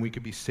time, we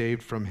could be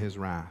saved from his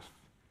wrath.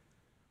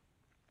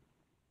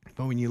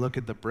 But when you look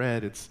at the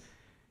bread, it's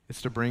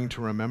to bring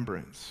to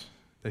remembrance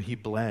that he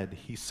bled,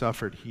 he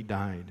suffered, he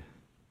died,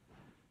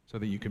 so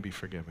that you can be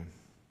forgiven.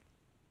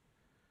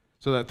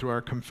 So that through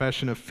our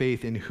confession of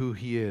faith in who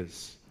he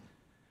is,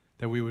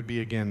 that we would be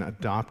again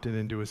adopted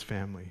into his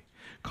family,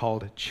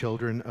 called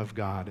children of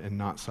God and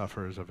not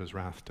sufferers of his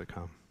wrath to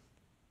come.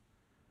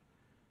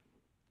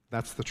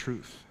 That's the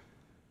truth.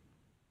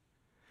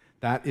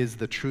 That is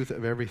the truth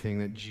of everything,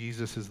 that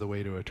Jesus is the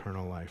way to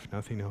eternal life.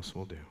 Nothing else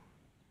will do.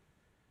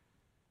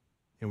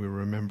 And we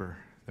remember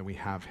that we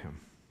have him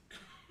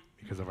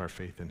because of our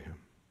faith in him.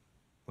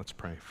 Let's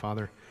pray.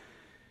 Father,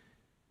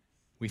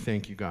 we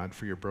thank you, God,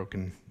 for your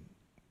broken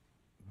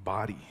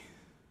body.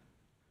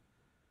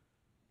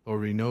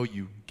 Lord, we know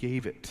you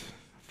gave it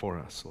for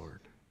us,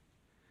 Lord.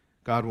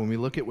 God, when we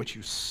look at what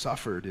you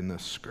suffered in the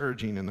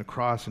scourging and the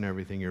cross and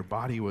everything, your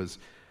body was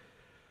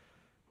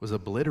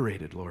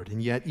obliterated, Lord.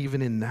 And yet,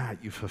 even in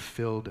that, you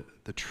fulfilled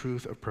the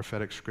truth of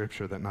prophetic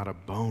scripture that not a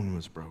bone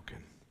was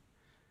broken.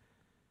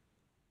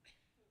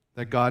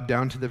 That God,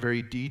 down to the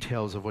very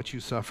details of what you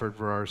suffered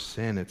for our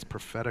sin, it's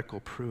prophetical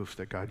proof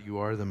that, God, you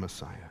are the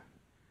Messiah.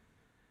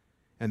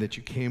 And that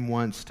you came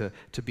once to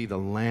be the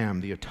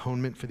Lamb, the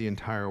atonement for the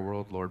entire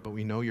world, Lord. But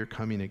we know you're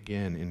coming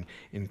again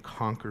in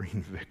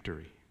conquering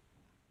victory.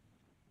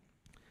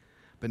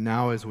 But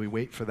now as we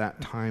wait for that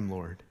time,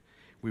 Lord,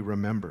 we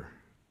remember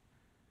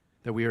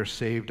that we are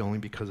saved only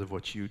because of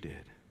what you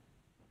did.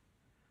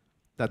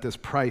 That this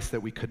price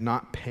that we could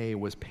not pay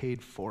was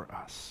paid for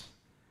us.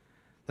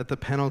 That the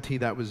penalty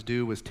that was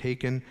due was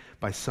taken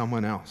by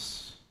someone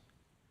else.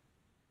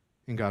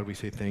 And God, we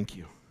say thank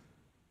you.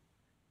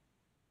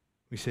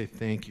 We say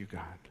thank you,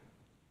 God,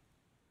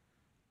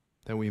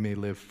 that we may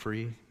live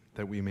free,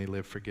 that we may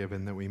live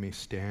forgiven, that we may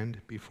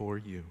stand before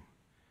you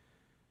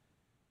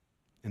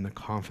in the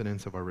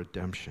confidence of our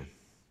redemption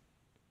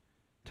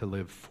to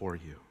live for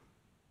you.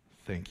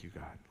 Thank you,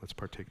 God. Let's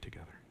partake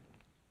together.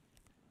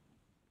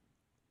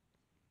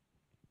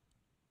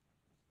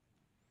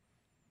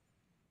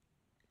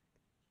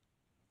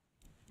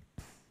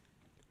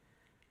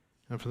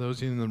 And for those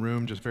of you in the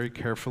room, just very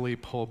carefully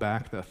pull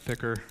back the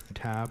thicker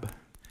tab,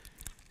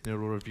 and it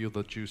will reveal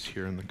the juice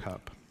here in the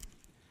cup.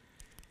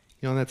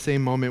 You know, in that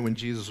same moment when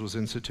Jesus was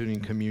instituting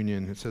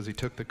communion, it says he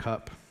took the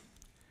cup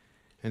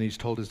and he's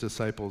told his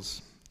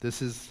disciples,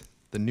 "This is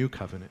the new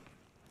covenant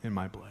in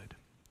my blood."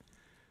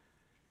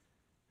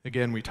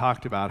 Again, we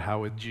talked about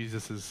how with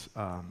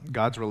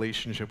God's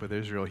relationship with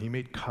Israel, he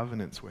made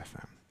covenants with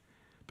them.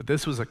 But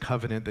this was a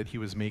covenant that he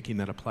was making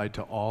that applied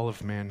to all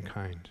of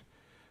mankind.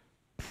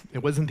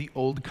 It wasn't the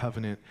old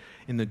covenant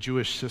in the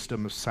Jewish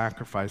system of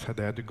sacrifice, how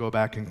they had to go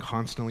back and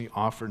constantly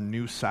offer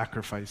new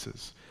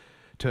sacrifices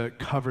to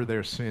cover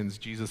their sins.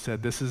 Jesus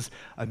said, this is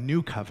a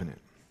new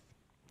covenant,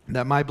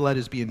 that my blood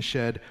is being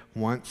shed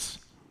once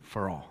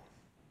for all.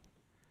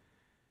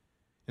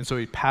 And so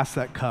he passed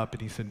that cup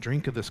and he said,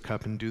 drink of this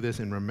cup and do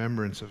this in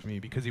remembrance of me,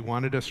 because he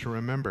wanted us to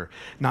remember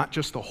not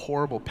just the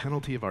horrible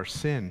penalty of our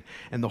sin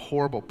and the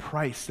horrible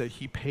price that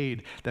he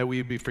paid that we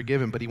would be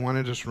forgiven, but he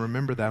wanted us to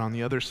remember that on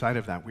the other side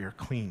of that, we are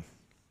clean.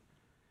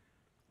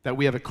 That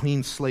we have a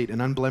clean slate,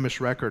 an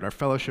unblemished record. Our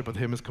fellowship with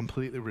him is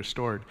completely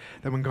restored.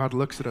 That when God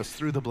looks at us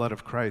through the blood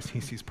of Christ, he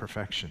sees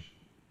perfection.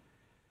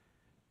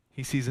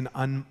 He sees an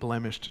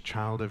unblemished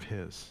child of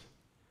his.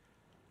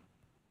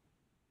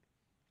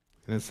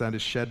 And it's that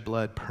his shed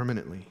blood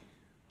permanently,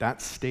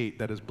 that state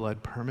that his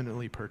blood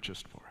permanently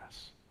purchased for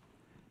us.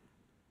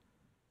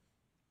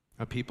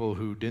 A people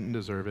who didn't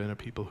deserve it, and a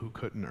people who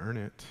couldn't earn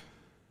it.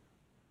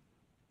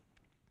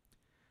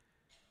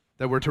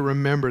 That we're to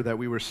remember that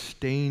we were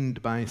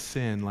stained by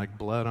sin like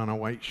blood on a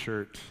white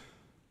shirt,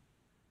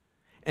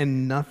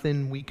 and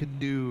nothing we could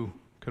do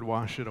could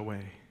wash it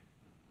away.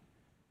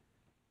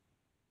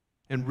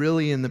 And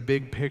really, in the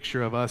big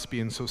picture of us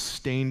being so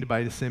stained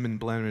by sin and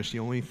blemish, the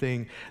only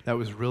thing that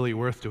was really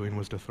worth doing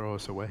was to throw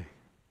us away.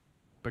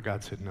 But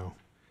God said, no,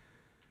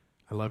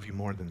 I love you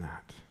more than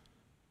that.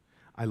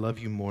 I love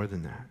you more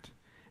than that.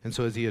 And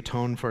so as he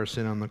atoned for our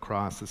sin on the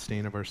cross, the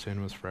stain of our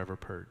sin was forever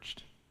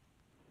purged.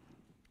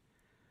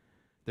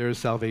 There is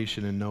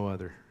salvation in no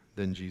other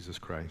than Jesus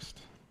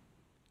Christ.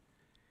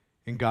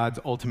 And God's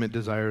ultimate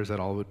desire is that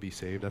all would be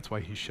saved. That's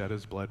why he shed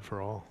his blood for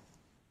all.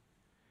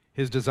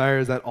 His desire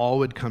is that all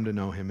would come to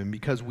know him. And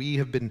because we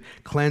have been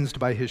cleansed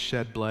by his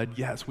shed blood,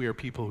 yes, we are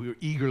people who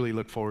eagerly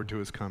look forward to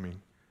his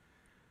coming.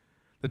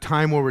 The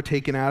time where we're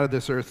taken out of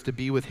this earth to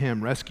be with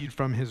him, rescued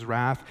from his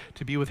wrath,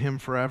 to be with him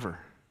forever.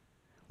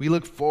 We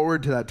look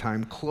forward to that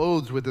time,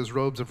 clothed with his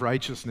robes of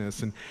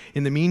righteousness. And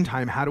in the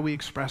meantime, how do we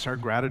express our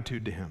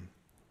gratitude to him?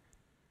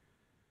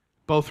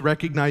 Both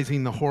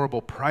recognizing the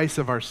horrible price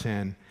of our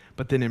sin,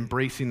 but then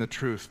embracing the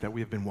truth that we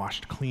have been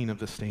washed clean of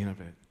the stain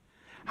of it.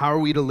 How are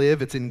we to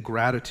live? It's in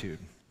gratitude,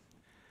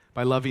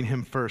 by loving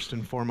him first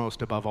and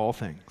foremost above all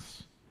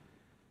things,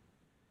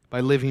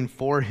 by living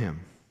for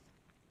him,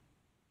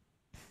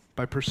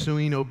 by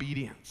pursuing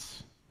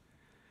obedience,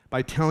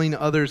 by telling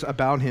others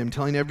about him,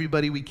 telling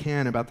everybody we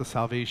can about the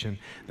salvation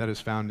that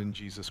is found in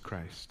Jesus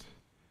Christ.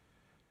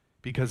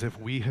 Because if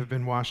we have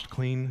been washed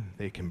clean,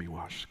 they can be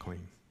washed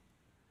clean.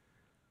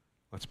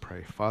 Let's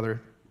pray.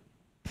 Father,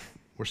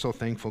 we're so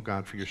thankful,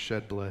 God, for your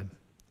shed blood.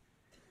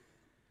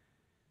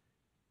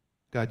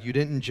 God, you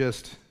didn't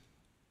just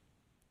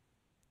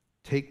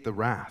take the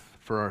wrath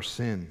for our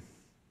sin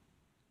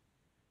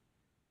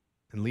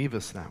and leave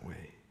us that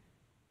way,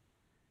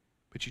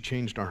 but you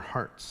changed our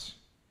hearts.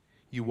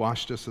 You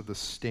washed us of the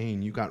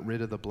stain. You got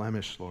rid of the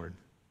blemish, Lord.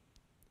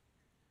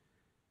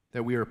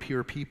 That we are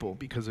pure people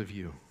because of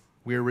you.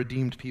 We are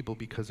redeemed people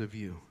because of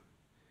you.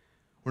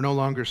 We're no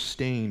longer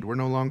stained. We're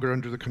no longer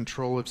under the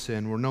control of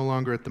sin. We're no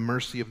longer at the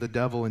mercy of the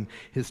devil and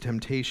his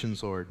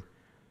temptations, Lord.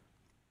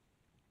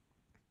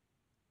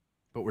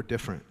 But we're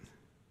different.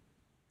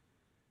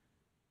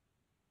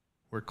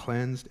 We're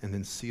cleansed and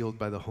then sealed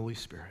by the Holy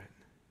Spirit.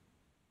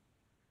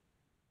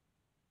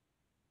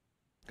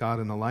 God,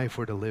 and the life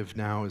we're to live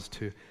now is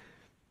to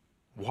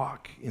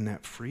walk in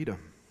that freedom.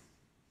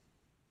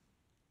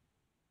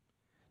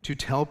 To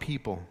tell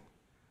people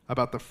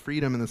about the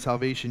freedom and the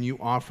salvation you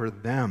offer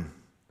them.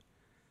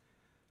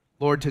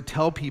 Lord, to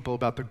tell people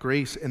about the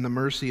grace and the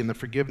mercy and the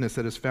forgiveness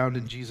that is found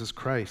in Jesus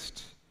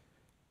Christ.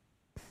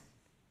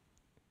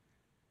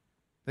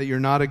 That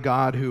you're not a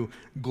God who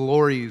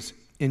glories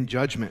in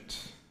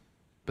judgment,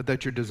 but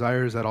that your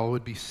desire is that all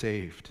would be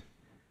saved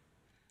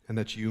and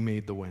that you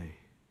made the way.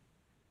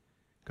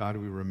 God,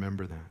 we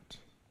remember that.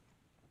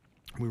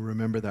 We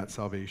remember that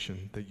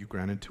salvation that you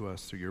granted to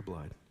us through your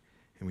blood,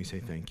 and we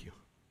say thank you.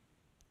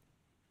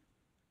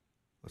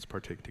 Let's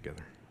partake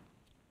together.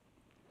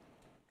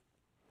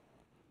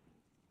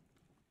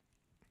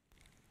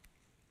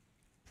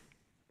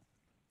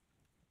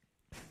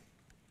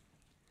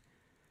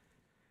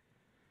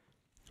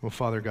 Well,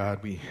 Father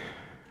God, we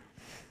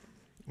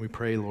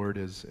pray, Lord,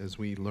 as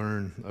we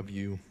learn of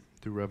you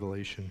through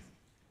revelation,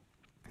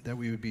 that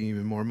we would be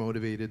even more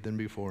motivated than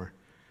before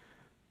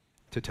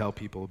to tell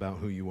people about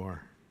who you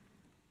are.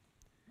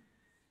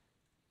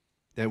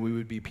 That we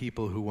would be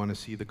people who want to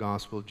see the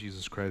gospel of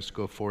Jesus Christ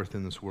go forth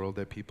in this world,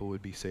 that people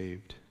would be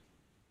saved.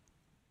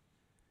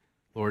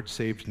 Lord,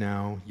 saved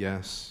now,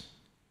 yes.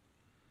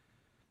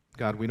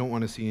 God, we don't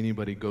want to see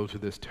anybody go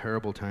through this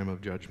terrible time of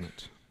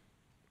judgment.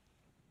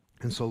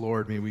 And so,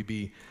 Lord, may we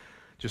be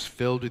just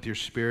filled with your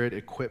Spirit,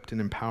 equipped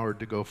and empowered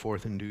to go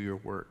forth and do your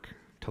work,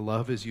 to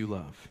love as you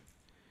love,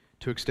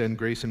 to extend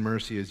grace and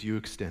mercy as you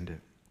extend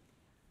it,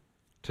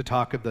 to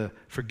talk of the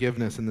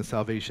forgiveness and the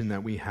salvation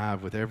that we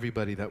have with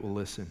everybody that will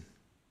listen,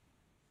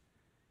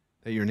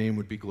 that your name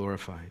would be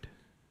glorified.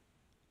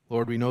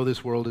 Lord, we know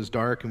this world is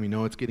dark, and we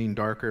know it's getting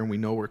darker, and we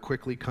know we're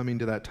quickly coming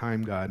to that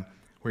time, God,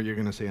 where you're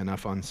going to say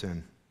enough on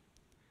sin.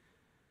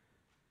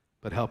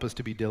 But help us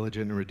to be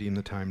diligent and redeem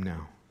the time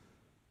now.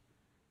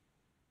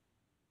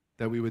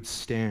 That we would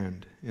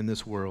stand in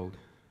this world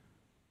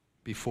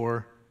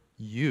before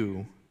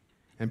you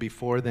and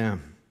before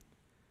them,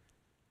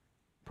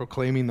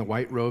 proclaiming the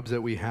white robes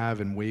that we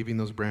have and waving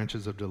those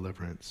branches of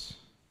deliverance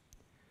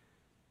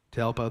to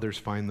help others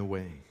find the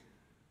way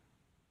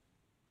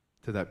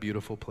to that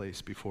beautiful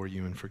place before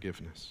you in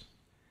forgiveness.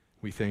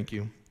 We thank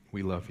you.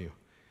 We love you.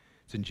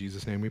 It's in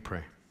Jesus' name we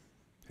pray.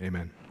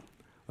 Amen.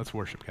 Let's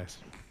worship, guys.